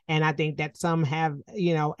change. And I think that some have,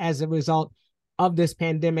 as a result of this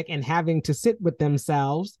pandemic and having to sit with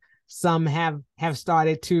themselves, some have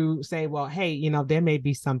started to say, well, hey, there may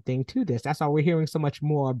be something to this. That's why we're hearing so much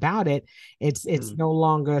more about it. It's no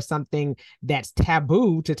longer something that's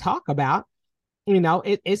taboo to talk about.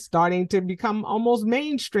 It's starting to become almost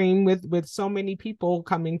mainstream with so many people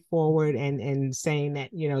coming forward and saying that,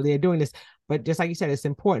 they're doing this. But just like you said, it's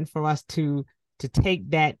important for us to take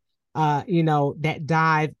that, that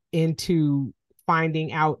dive into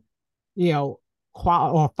finding out,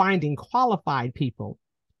 finding qualified people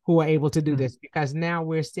who are able to do this, because now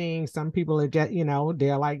we're seeing some people are just,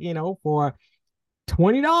 they're like, for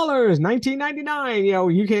 $20,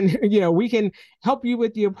 $19.99, you can, we can help you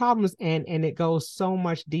with your problems. And it goes so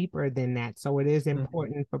much deeper than that. So it is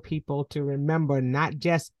important for people to remember, not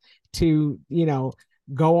just to,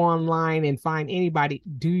 go online and find anybody.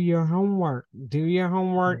 Do your homework,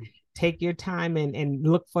 take your time and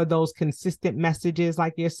look for those consistent messages,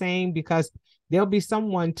 like you're saying, because there'll be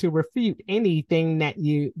someone to refute anything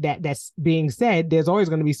that's being said. There's always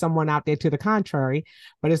going to be someone out there to the contrary,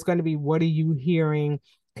 but it's going to be, what are you hearing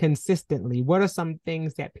consistently? What are some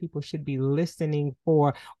things that people should be listening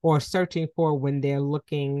for or searching for when they're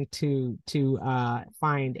looking to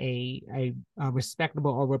find a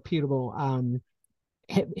respectable or reputable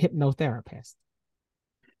hypnotherapist?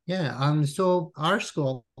 Yeah, so our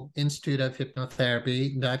school,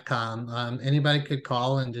 instituteofhypnotherapy.com, anybody could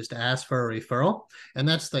call and just ask for a referral. And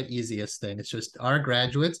that's the easiest thing. It's just our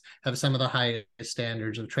graduates have some of the highest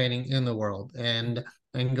standards of training in the world. And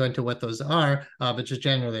I can go into what those are, but just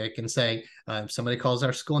generally, I can say if somebody calls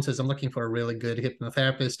our school and says, I'm looking for a really good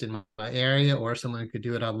hypnotherapist in my area, or someone who could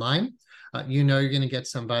do it online, you're going to get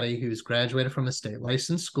somebody who's graduated from a state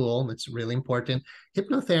licensed school. That's really important.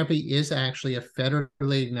 Hypnotherapy is actually a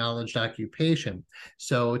federally acknowledged occupation.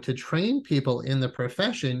 So to train people in the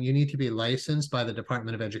profession, you need to be licensed by the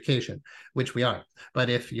Department of Education, which we are. But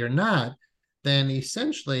if you're not, then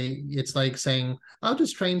essentially it's like saying, I'll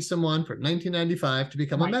just train someone for $19.95 to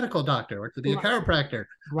become a medical doctor or to be a chiropractor.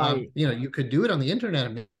 You could do it on the internet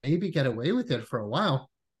and maybe get away with it for a while,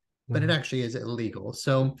 but it actually is illegal.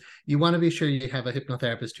 So you want to be sure you have a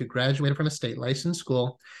hypnotherapist who graduated from a state licensed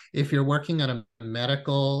school. If you're working on a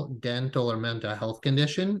medical, dental, or mental health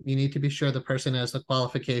condition, you need to be sure the person has the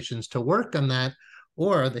qualifications to work on that,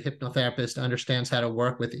 or the hypnotherapist understands how to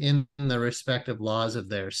work within the respective laws of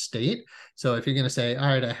their state. So if you're going to say, all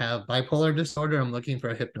right, I have bipolar disorder, I'm looking for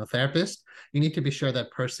a hypnotherapist, you need to be sure that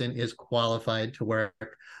person is qualified to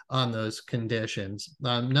work on those conditions.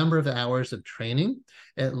 Number of hours of training,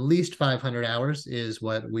 at least 500 hours is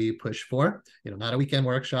what we push for. Not a weekend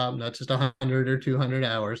workshop, not just 100 or 200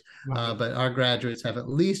 hours, but our graduates have at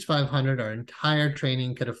least 500. Our entire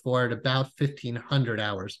training could afford about 1,500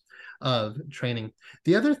 hours of training.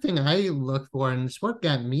 The other thing I look for, and it's what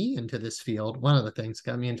got me into this field, one of the things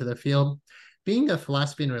got me into the field, being a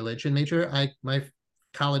philosophy and religion major, my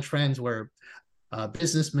college friends were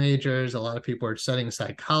business majors. A lot of people were studying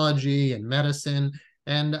psychology and medicine.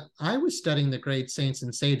 And I was studying the great saints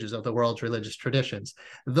and sages of the world's religious traditions.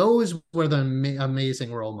 Those were the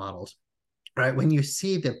amazing role models. Right? When you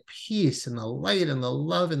see the peace and the light and the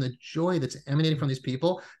love and the joy that's emanating from these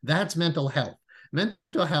people, that's mental health.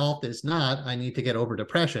 Mental health is not, I need to get over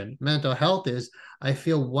depression. Mental health is, I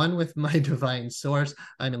feel one with my divine source.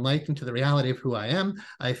 I'm enlightened to the reality of who I am.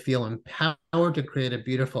 I feel empowered to create a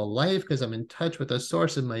beautiful life because I'm in touch with the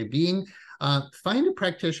source of my being. Find a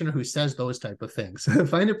practitioner who says those type of things.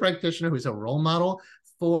 Find a practitioner who's a role model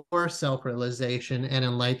for self-realization and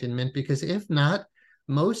enlightenment, because if not,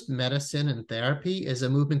 most medicine and therapy is a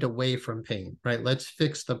movement away from pain, right? Let's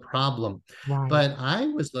fix the problem. Right. But I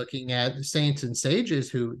was looking at saints and sages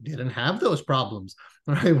who didn't have those problems,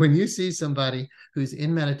 right? When you see somebody who's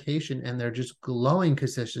in meditation and they're just glowing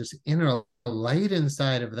because there's this inner light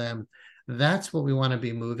inside of them, that's what we want to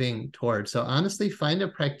be moving towards. So honestly, find a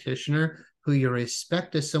practitioner who you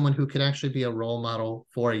respect as someone who could actually be a role model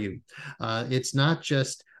for you. It's not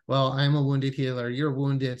just, well, I'm a wounded healer, you're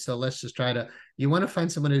wounded, so let's just try to, you want to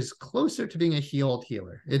find someone who's closer to being a healed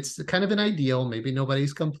healer. It's kind of an ideal, maybe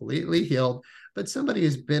nobody's completely healed, but somebody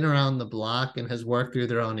who's been around the block and has worked through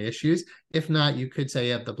their own issues. If not, you could say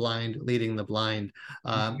you have the blind leading the blind.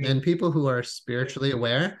 And people who are spiritually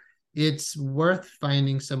aware, it's worth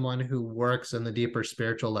finding someone who works on the deeper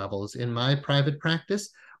spiritual levels. In my private practice,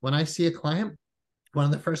 when I see a client, one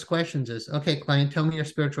of the first questions is, okay, client, tell me your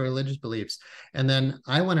spiritual religious beliefs. And then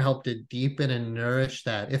I want to help to deepen and nourish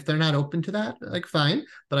that. If they're not open to that, like fine,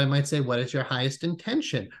 but I might say, what is your highest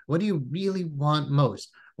intention? What do you really want most?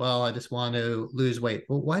 Well, I just want to lose weight.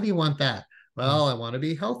 Well, why do you want that? Well, I want to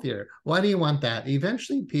be healthier. Why do you want that?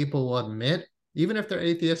 Eventually people will admit, even if they're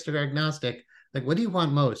atheistic or agnostic, like, what do you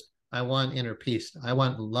want most? I want inner peace. I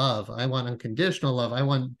want love. I want unconditional love. I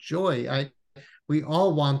want joy. We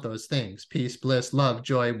all want those things: peace, bliss, love,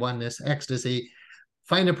 joy, oneness, ecstasy.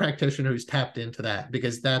 Find a practitioner who's tapped into that,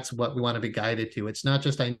 because that's what we want to be guided to. It's not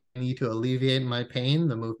just, I need to alleviate my pain,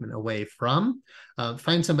 the movement away from.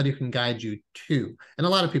 Find somebody who can guide you to. And a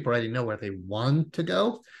lot of people already know where they want to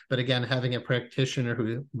go. But again, having a practitioner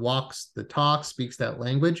who walks the talk, speaks that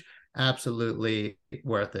language, absolutely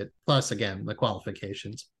worth it. Plus, again, the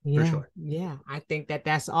qualifications, for sure. Yeah, I think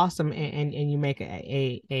that's awesome, and you make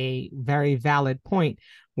a very valid point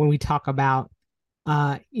when we talk about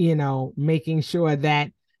making sure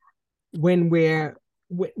that when we're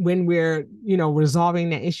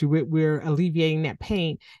resolving that issue, we're alleviating that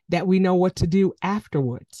pain, that we know what to do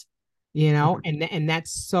afterwards. And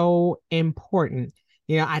that's so important.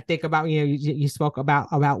 I think about, you spoke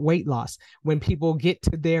about weight loss. When people get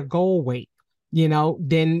to their goal weight,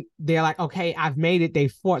 then they're like, okay, I've made it. They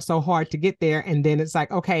fought so hard to get there. And then it's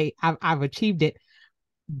like, okay, I've achieved it.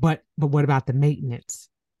 But what about the maintenance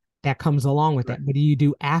that comes along with that? What do you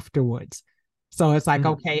do afterwards? So it's like,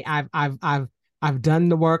 okay, I've done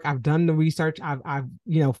the work. I've done the research. I've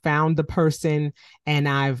found the person, and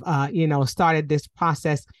I've, started this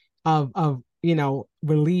process of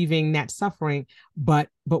relieving that suffering. But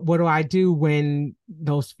what do I do when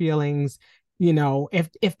those feelings,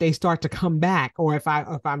 if they start to come back, or if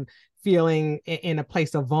I'm feeling in a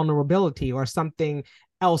place of vulnerability, or something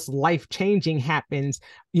else life-changing happens,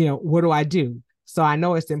 what do I do? So I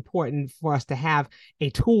know it's important for us to have a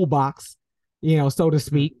toolbox, so to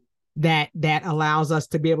speak, that allows us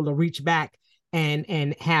to be able to reach back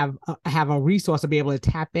and have a resource to be able to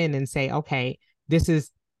tap in and say, okay, this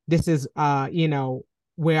is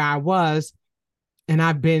where I was, and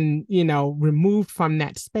I've been, removed from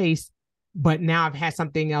that space, but now I've had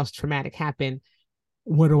something else traumatic happen.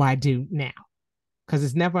 What do I do now? Because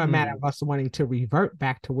it's never a matter of us wanting to revert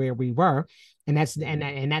back to where we were. And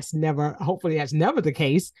that's never, hopefully that's never the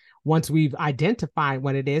case once we've identified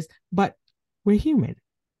what it is, but we're human.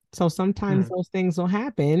 So sometimes those things will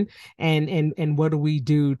happen. And what do we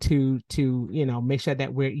do to make sure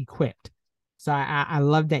that we're equipped? So I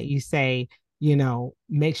love that you say,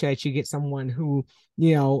 make sure that you get someone who,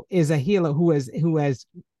 is a healer, who has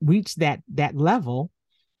reached that level,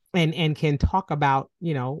 and can talk about,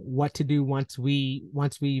 what to do once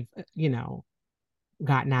we've,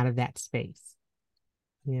 gotten out of that space.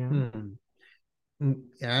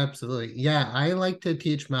 Absolutely. Yeah, I like to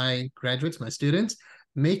teach my graduates, my students,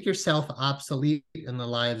 make yourself obsolete in the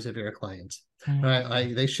lives of your clients.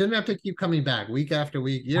 Right? They shouldn't have to keep coming back week after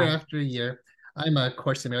week, year after year. I'm a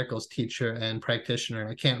Course in Miracles teacher and practitioner.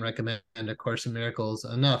 I can't recommend A Course in Miracles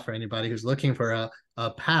enough for anybody who's looking for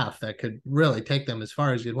a path that could really take them as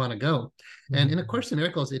far as you'd want to go. And in A Course in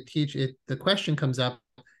Miracles, the question comes up,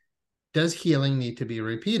 does healing need to be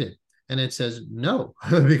repeated? And it says no,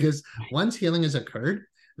 because once healing has occurred,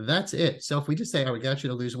 that's it. So if we just say, oh, we got you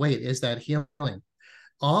to lose weight, is that healing?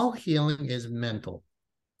 All healing is mental,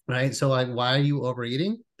 right? So like, why are you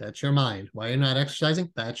overeating? That's your mind. Why you're not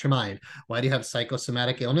exercising? That's your mind. Why do you have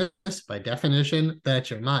psychosomatic illness? By definition, that's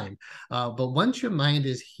your mind. But once your mind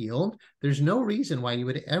is healed, there's no reason why you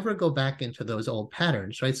would ever go back into those old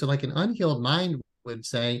patterns, right? So like an unhealed mind would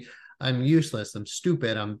say, I'm useless, I'm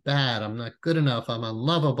stupid, I'm bad, I'm not good enough, I'm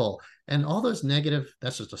unlovable. And all those negative,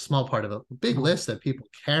 that's just a small part of a big list that people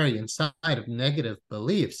carry inside of negative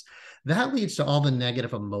beliefs. That leads to all the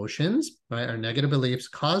negative emotions, right? Our negative beliefs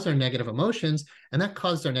cause our negative emotions, and that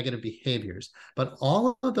causes our negative behaviors. But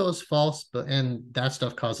all of those and that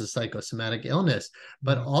stuff causes psychosomatic illness,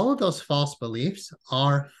 but all of those false beliefs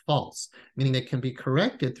are false, meaning they can be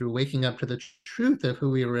corrected through waking up to the truth of who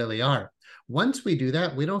we really are. Once we do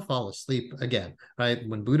that, we don't fall asleep again, right?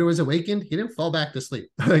 When Buddha was awakened, he didn't fall back to sleep.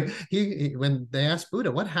 When they asked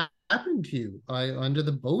Buddha, what happened to you under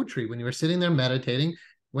the Bo tree when you were sitting there meditating,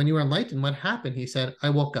 when you were enlightened, what happened? He said, I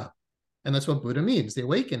woke up. And that's what Buddha means, the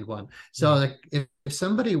awakened one. So like, if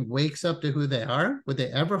somebody wakes up to who they are, would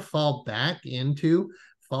they ever fall back into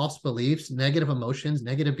false beliefs, negative emotions,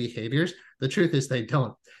 negative behaviors? The truth is they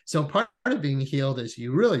don't. So part of being healed is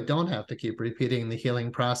you really don't have to keep repeating the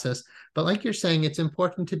healing process. But like you're saying, it's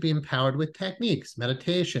important to be empowered with techniques,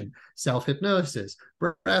 meditation, self-hypnosis,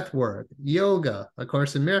 breath work, yoga, A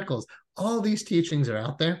Course in Miracles. All these teachings are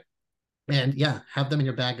out there. And yeah, have them in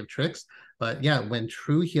your bag of tricks. But yeah, when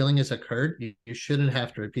true healing has occurred, you shouldn't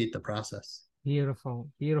have to repeat the process. Beautiful,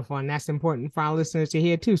 beautiful. And that's important for our listeners to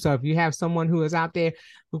hear too. So if you have someone who is out there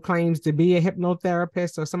who claims to be a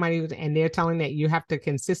hypnotherapist or somebody and they're telling that you have to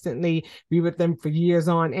consistently be with them for years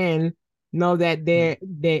on end, know that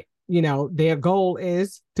their goal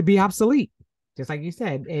is to be obsolete. Just like you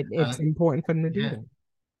said, it's important for them to do that.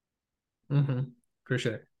 Mm-hmm. For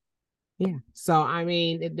sure. Yeah. So, I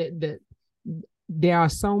mean, there are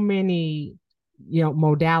so many,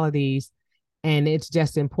 modalities, and it's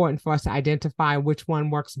just important for us to identify which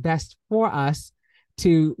one works best for us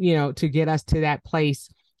to get us to that place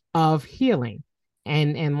of healing.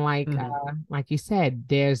 And like you said,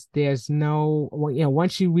 there's no,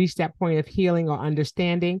 once you reach that point of healing or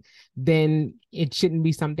understanding, then it shouldn't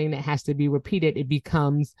be something that has to be repeated. It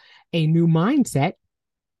becomes a new mindset,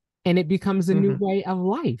 and it becomes a new way of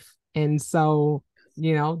life. And so,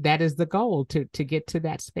 that is the goal, to get to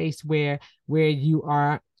that space where you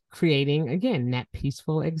are creating, again, that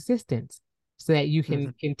peaceful existence, so that you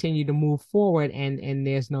can continue to move forward, and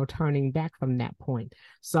there's no turning back from that point.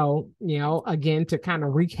 So, again, to kind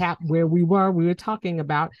of recap where we were talking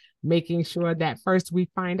about making sure that first we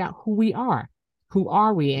find out who we are. Who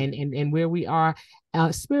are we, and where we are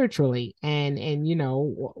spiritually, and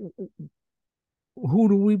who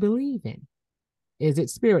do we believe in? Is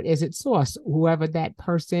it spirit? Is it source? Whoever that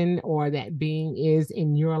person or that being is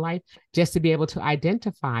in your life, just to be able to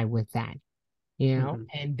identify with that,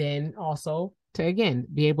 and then also to, again,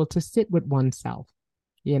 be able to sit with oneself,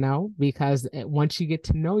 because once you get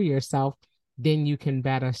to know yourself, then you can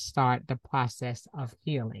better start the process of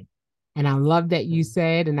healing. And I love that you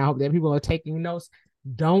said, and I hope that people are taking notes,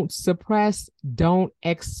 don't suppress, don't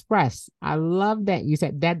express. I love that you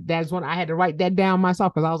said that. That's when I had to write that down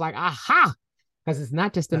myself, because I was like, aha. Because it's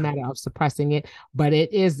not just a matter of suppressing it, but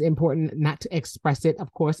it is important not to express it,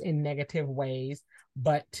 of course, in negative ways,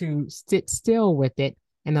 but to sit still with it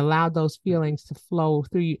and allow those feelings to flow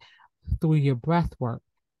through your breath work,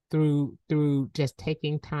 through just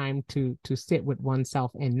taking time to sit with oneself,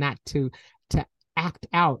 and not to act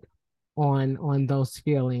out on those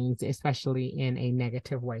feelings, especially in a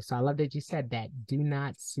negative way. So I love that you said that. Do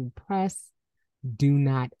not suppress, do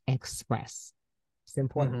not express. It's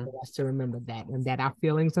important for us to remember that, and that our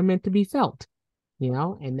feelings are meant to be felt,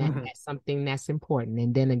 and that's something that's important.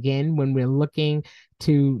 And then again, when we're looking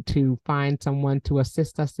to find someone to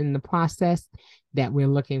assist us in the process, that we're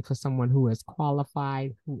looking for someone who is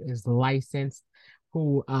qualified, who is licensed,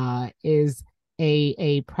 who is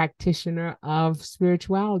a practitioner of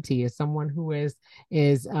spirituality, as someone who has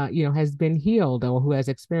been healed or who has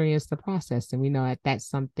experienced the process. And we know that that's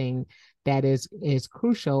something that is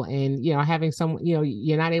crucial. And having someone,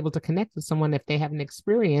 you're not able to connect with someone if they haven't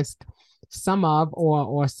experienced some of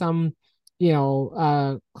or some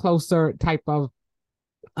closer type of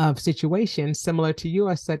situation similar to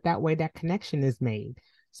yours, so that way that connection is made,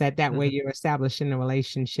 so that way you're establishing a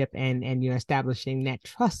relationship and you're establishing that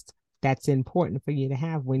trust that's important for you to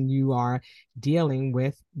have when you are dealing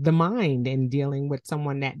with the mind and dealing with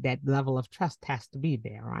someone. That level of trust has to be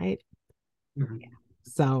there, right? Yeah.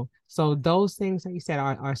 So those things that you said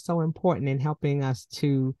are so important in helping us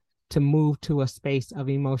to move to a space of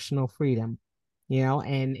emotional freedom.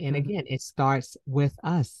 And again, it starts with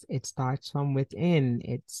us. It starts from within.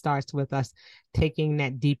 It starts with us taking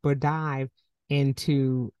that deeper dive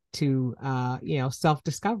into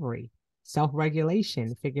self-discovery,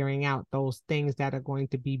 self-regulation, figuring out those things that are going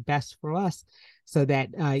to be best for us, so that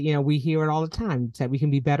we hear it all the time, that we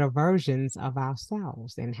can be better versions of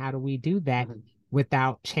ourselves. And how do we do that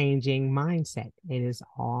without changing mindset? It is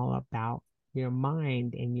all about your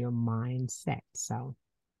mind and your mindset. So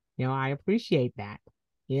I appreciate that,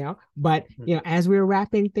 but, as we're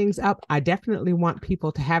wrapping things up, I definitely want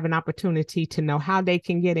people to have an opportunity to know how they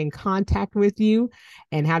can get in contact with you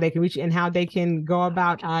and how they can reach you and how they can go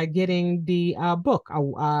about getting the book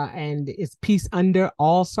and it's Peace Under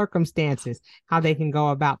All Circumstances, how they can go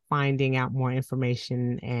about finding out more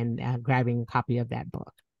information and grabbing a copy of that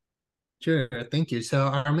book. Sure, thank you. So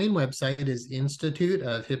our main website is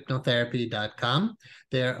instituteofhypnotherapy.com.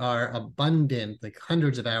 There are abundant, like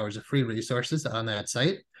hundreds of hours of free resources on that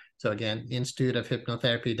site. So again,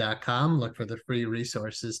 instituteofhypnotherapy.com, look for the free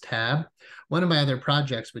resources tab. One of my other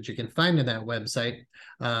projects, which you can find on that website,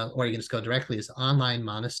 or you can just go directly, is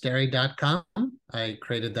onlinemonastery.com. I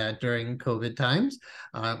created that during COVID times.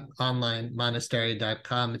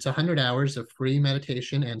 Onlinemonastery.com. It's 100 hours of free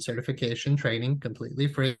meditation and certification training, completely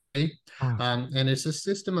free. And it's a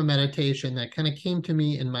system of meditation that kind of came to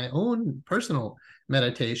me in my own personal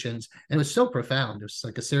meditations. And it was so profound. It was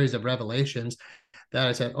like a series of revelations that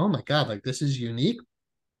I said, oh my God, like this is unique.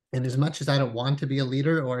 And as much as I don't want to be a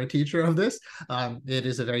leader or a teacher of this, it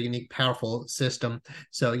is a very unique, powerful system.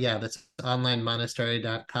 So yeah, that's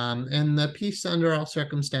onlinemonastery.com. And the Peace Under All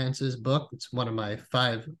Circumstances book, it's one of my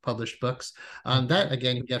 5 published books. That,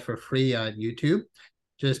 again, you get for free on YouTube.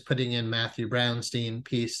 Just putting in Matthew Brownstein,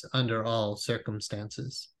 Peace Under All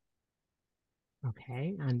Circumstances.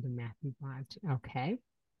 Okay, under Matthew Brownstein. Okay.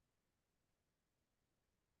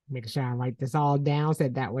 Make sure I write this all down, so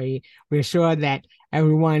that way we're sure that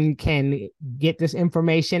everyone can get this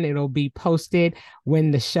information. It'll be posted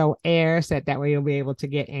when the show airs, so that way you'll be able to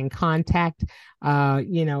get in contact, with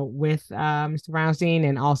Mr. Brownstein,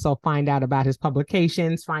 and also find out about his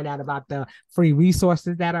publications, find out about the free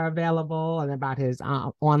resources that are available, and about his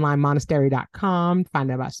onlinemonastery.com,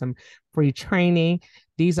 find out about some free training.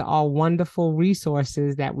 These are all wonderful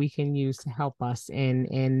resources that we can use to help us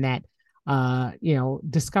in that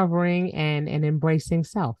discovering and embracing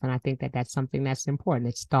self. And I think that that's something that's important.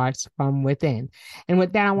 It starts from within. And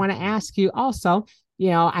with that, I want to ask you also,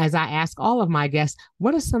 as I ask all of my guests,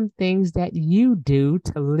 what are some things that you do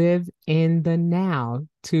to live in the now,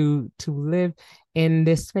 to live in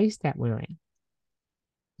this space that we're in?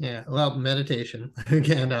 Yeah, well, meditation.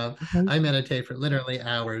 Again, I meditate for literally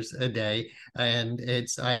hours a day, and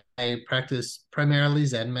I practice primarily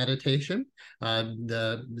Zen meditation.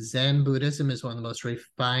 The Zen Buddhism is one of the most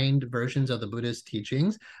refined versions of the Buddhist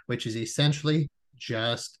teachings, which is essentially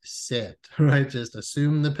just sit, right? Just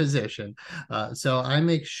assume the position. So I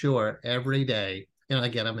make sure every day,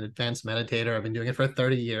 again, I'm an advanced meditator. I've been doing it for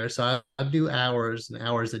 30 years. So I do hours and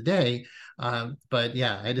hours a day. But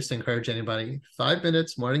yeah, I just encourage anybody, 5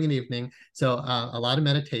 minutes, morning and evening. So a lot of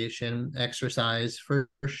meditation, exercise for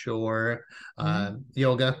sure,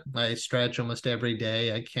 yoga. I stretch almost every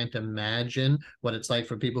day. I can't imagine what it's like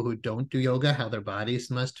for people who don't do yoga, how their bodies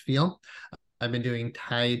must feel. I've been doing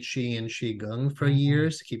Tai Chi and Qigong for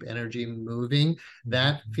years to keep energy moving.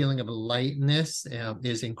 That feeling of lightness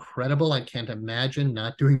is incredible. I can't imagine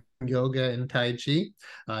not doing yoga and Tai Chi,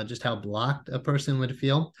 just how blocked a person would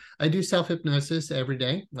feel. I do self-hypnosis every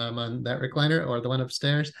day. I'm on that recliner or the one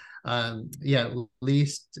upstairs. At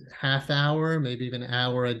least half hour, maybe even an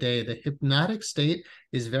hour a day. The hypnotic state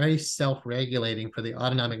is very self-regulating for the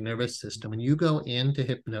autonomic nervous system. When you go into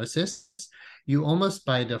hypnosis, you almost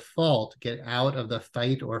by default get out of the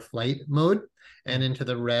fight or flight mode and into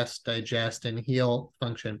the rest, digest, and heal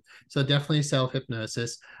function. So definitely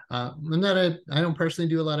self-hypnosis. I don't personally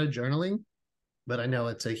do a lot of journaling. but I know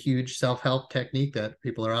it's a huge self-help technique that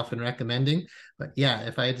people are often recommending. But yeah,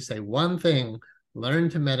 if I had to say one thing, learn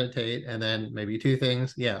to meditate, and then maybe two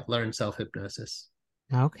things, yeah, learn self-hypnosis.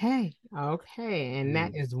 Okay. Okay. And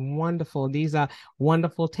that is wonderful. These are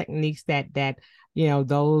wonderful techniques that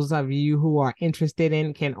those of you who are interested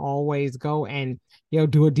in can always go and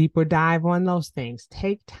do a deeper dive on those things.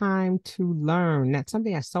 Take time to learn. That's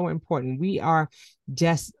something that's so important. We are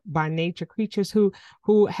just by nature creatures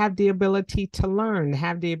who have the ability to learn,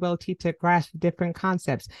 have the ability to grasp different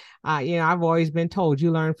concepts. I've always been told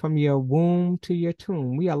you learn from your womb to your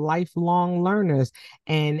tomb. We are lifelong learners,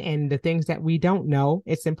 and the things that we don't know,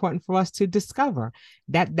 it's important for us to discover.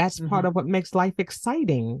 That's part of what makes life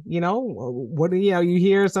exciting. You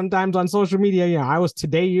hear sometimes on social media, I was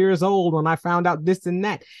today years old when I found out this and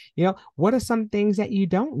that. What are some things that you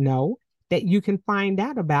don't know that you can find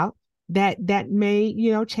out about that may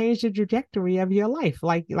change the trajectory of your life,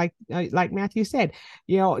 like Matthew said.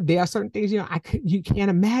 There are certain things you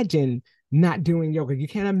can't imagine not doing yoga, you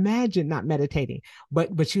can't imagine not meditating,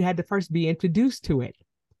 but you had to first be introduced to it,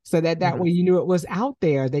 so that way you knew it was out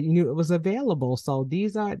there, that you knew it was available. So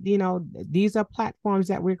these are platforms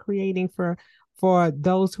that we're creating for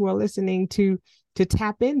those who are listening to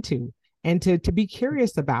tap into and to be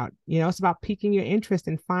curious about. It's about piquing your interest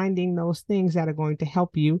and finding those things that are going to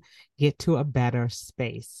help you get to a better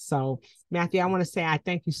space. So Matthew, I want to say I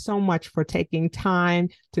thank you so much for taking time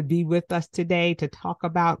to be with us today, to talk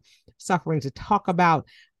about suffering, to talk about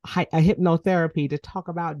a hypnotherapy, to talk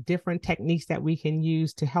about different techniques that we can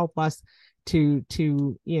use to help us to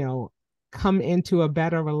come into a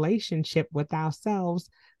better relationship with ourselves,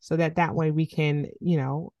 so that way we can,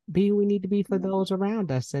 be who we need to be for those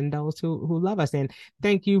around us and those who love us. And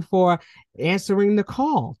thank you for answering the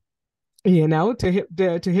call, to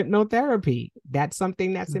hypnotherapy. That's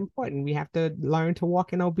something that's important. We have to learn to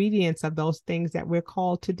walk in obedience of those things that we're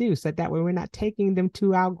called to do, so that way we're not taking them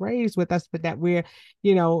to our graves with us, but that we're,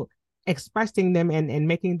 expressing them and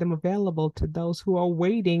making them available to those who are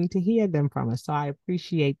waiting to hear them from us. So I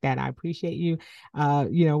appreciate that. I appreciate you,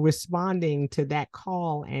 responding to that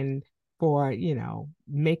call, and for,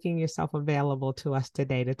 making yourself available to us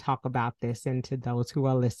today to talk about this, and to those who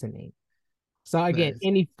are listening. So again,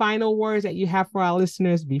 any final words that you have for our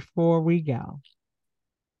listeners before we go?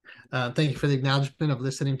 Thank you for the acknowledgement of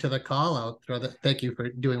listening to the call. I'll throw that. Thank you for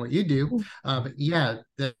doing what you do. But yeah,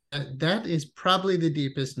 that is probably the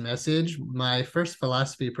deepest message. My first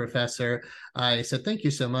philosophy professor, I said, thank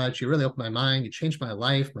you so much. You really opened my mind. You changed my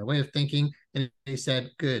life, my way of thinking. And he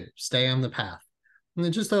said, good, stay on the path. And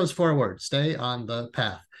then just those 4 words, stay on the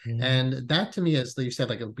path. And that to me is, like you said,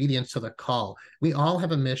 like obedience to the call. We all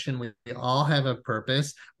have a mission. We all have a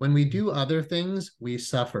purpose. When we do other things, we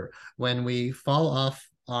suffer. When we fall off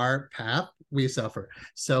our path, we suffer.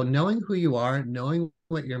 So knowing who you are, knowing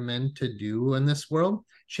what you're meant to do in this world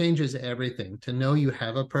changes everything. To know you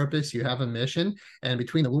have a purpose, you have a mission, and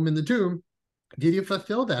between the womb and the tomb, did you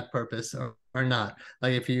fulfill that purpose or not?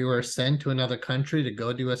 Like if you were sent to another country to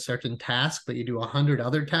go do a certain task, but you do 100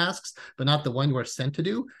 other tasks, but not the one you were sent to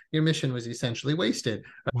do, your mission was essentially wasted,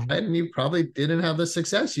 right? And you probably didn't have the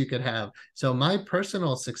success you could have. So my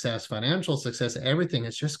personal success, financial success, everything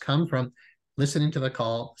has just come from listening to the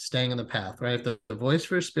call, staying on the path, right? If the voice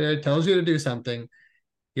for spirit tells you to do something,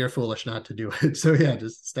 you're foolish not to do it. So yeah,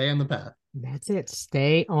 just stay on the path. That's it.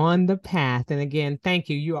 Stay on the path. And again, thank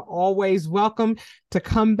you. You are always welcome to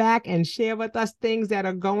come back and share with us things that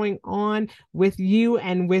are going on with you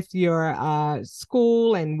and with your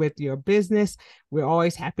school and with your business. We're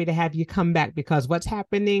always happy to have you come back, because what's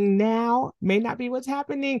happening now may not be what's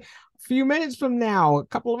happening a few minutes from now, a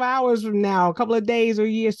couple of hours from now, a couple of days or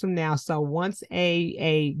years from now. So once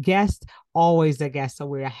a guest, always a guest. So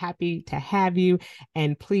we're happy to have you,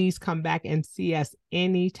 and please come back and see us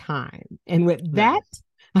anytime. And with that,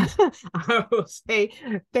 I will say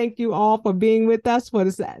thank you all for being with us for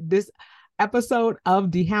this episode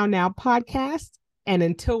of the How Now podcast. And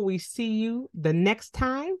until we see you the next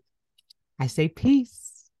time, I say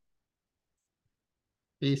peace.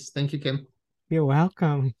 Peace. Thank you, Kim. You're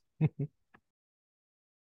welcome.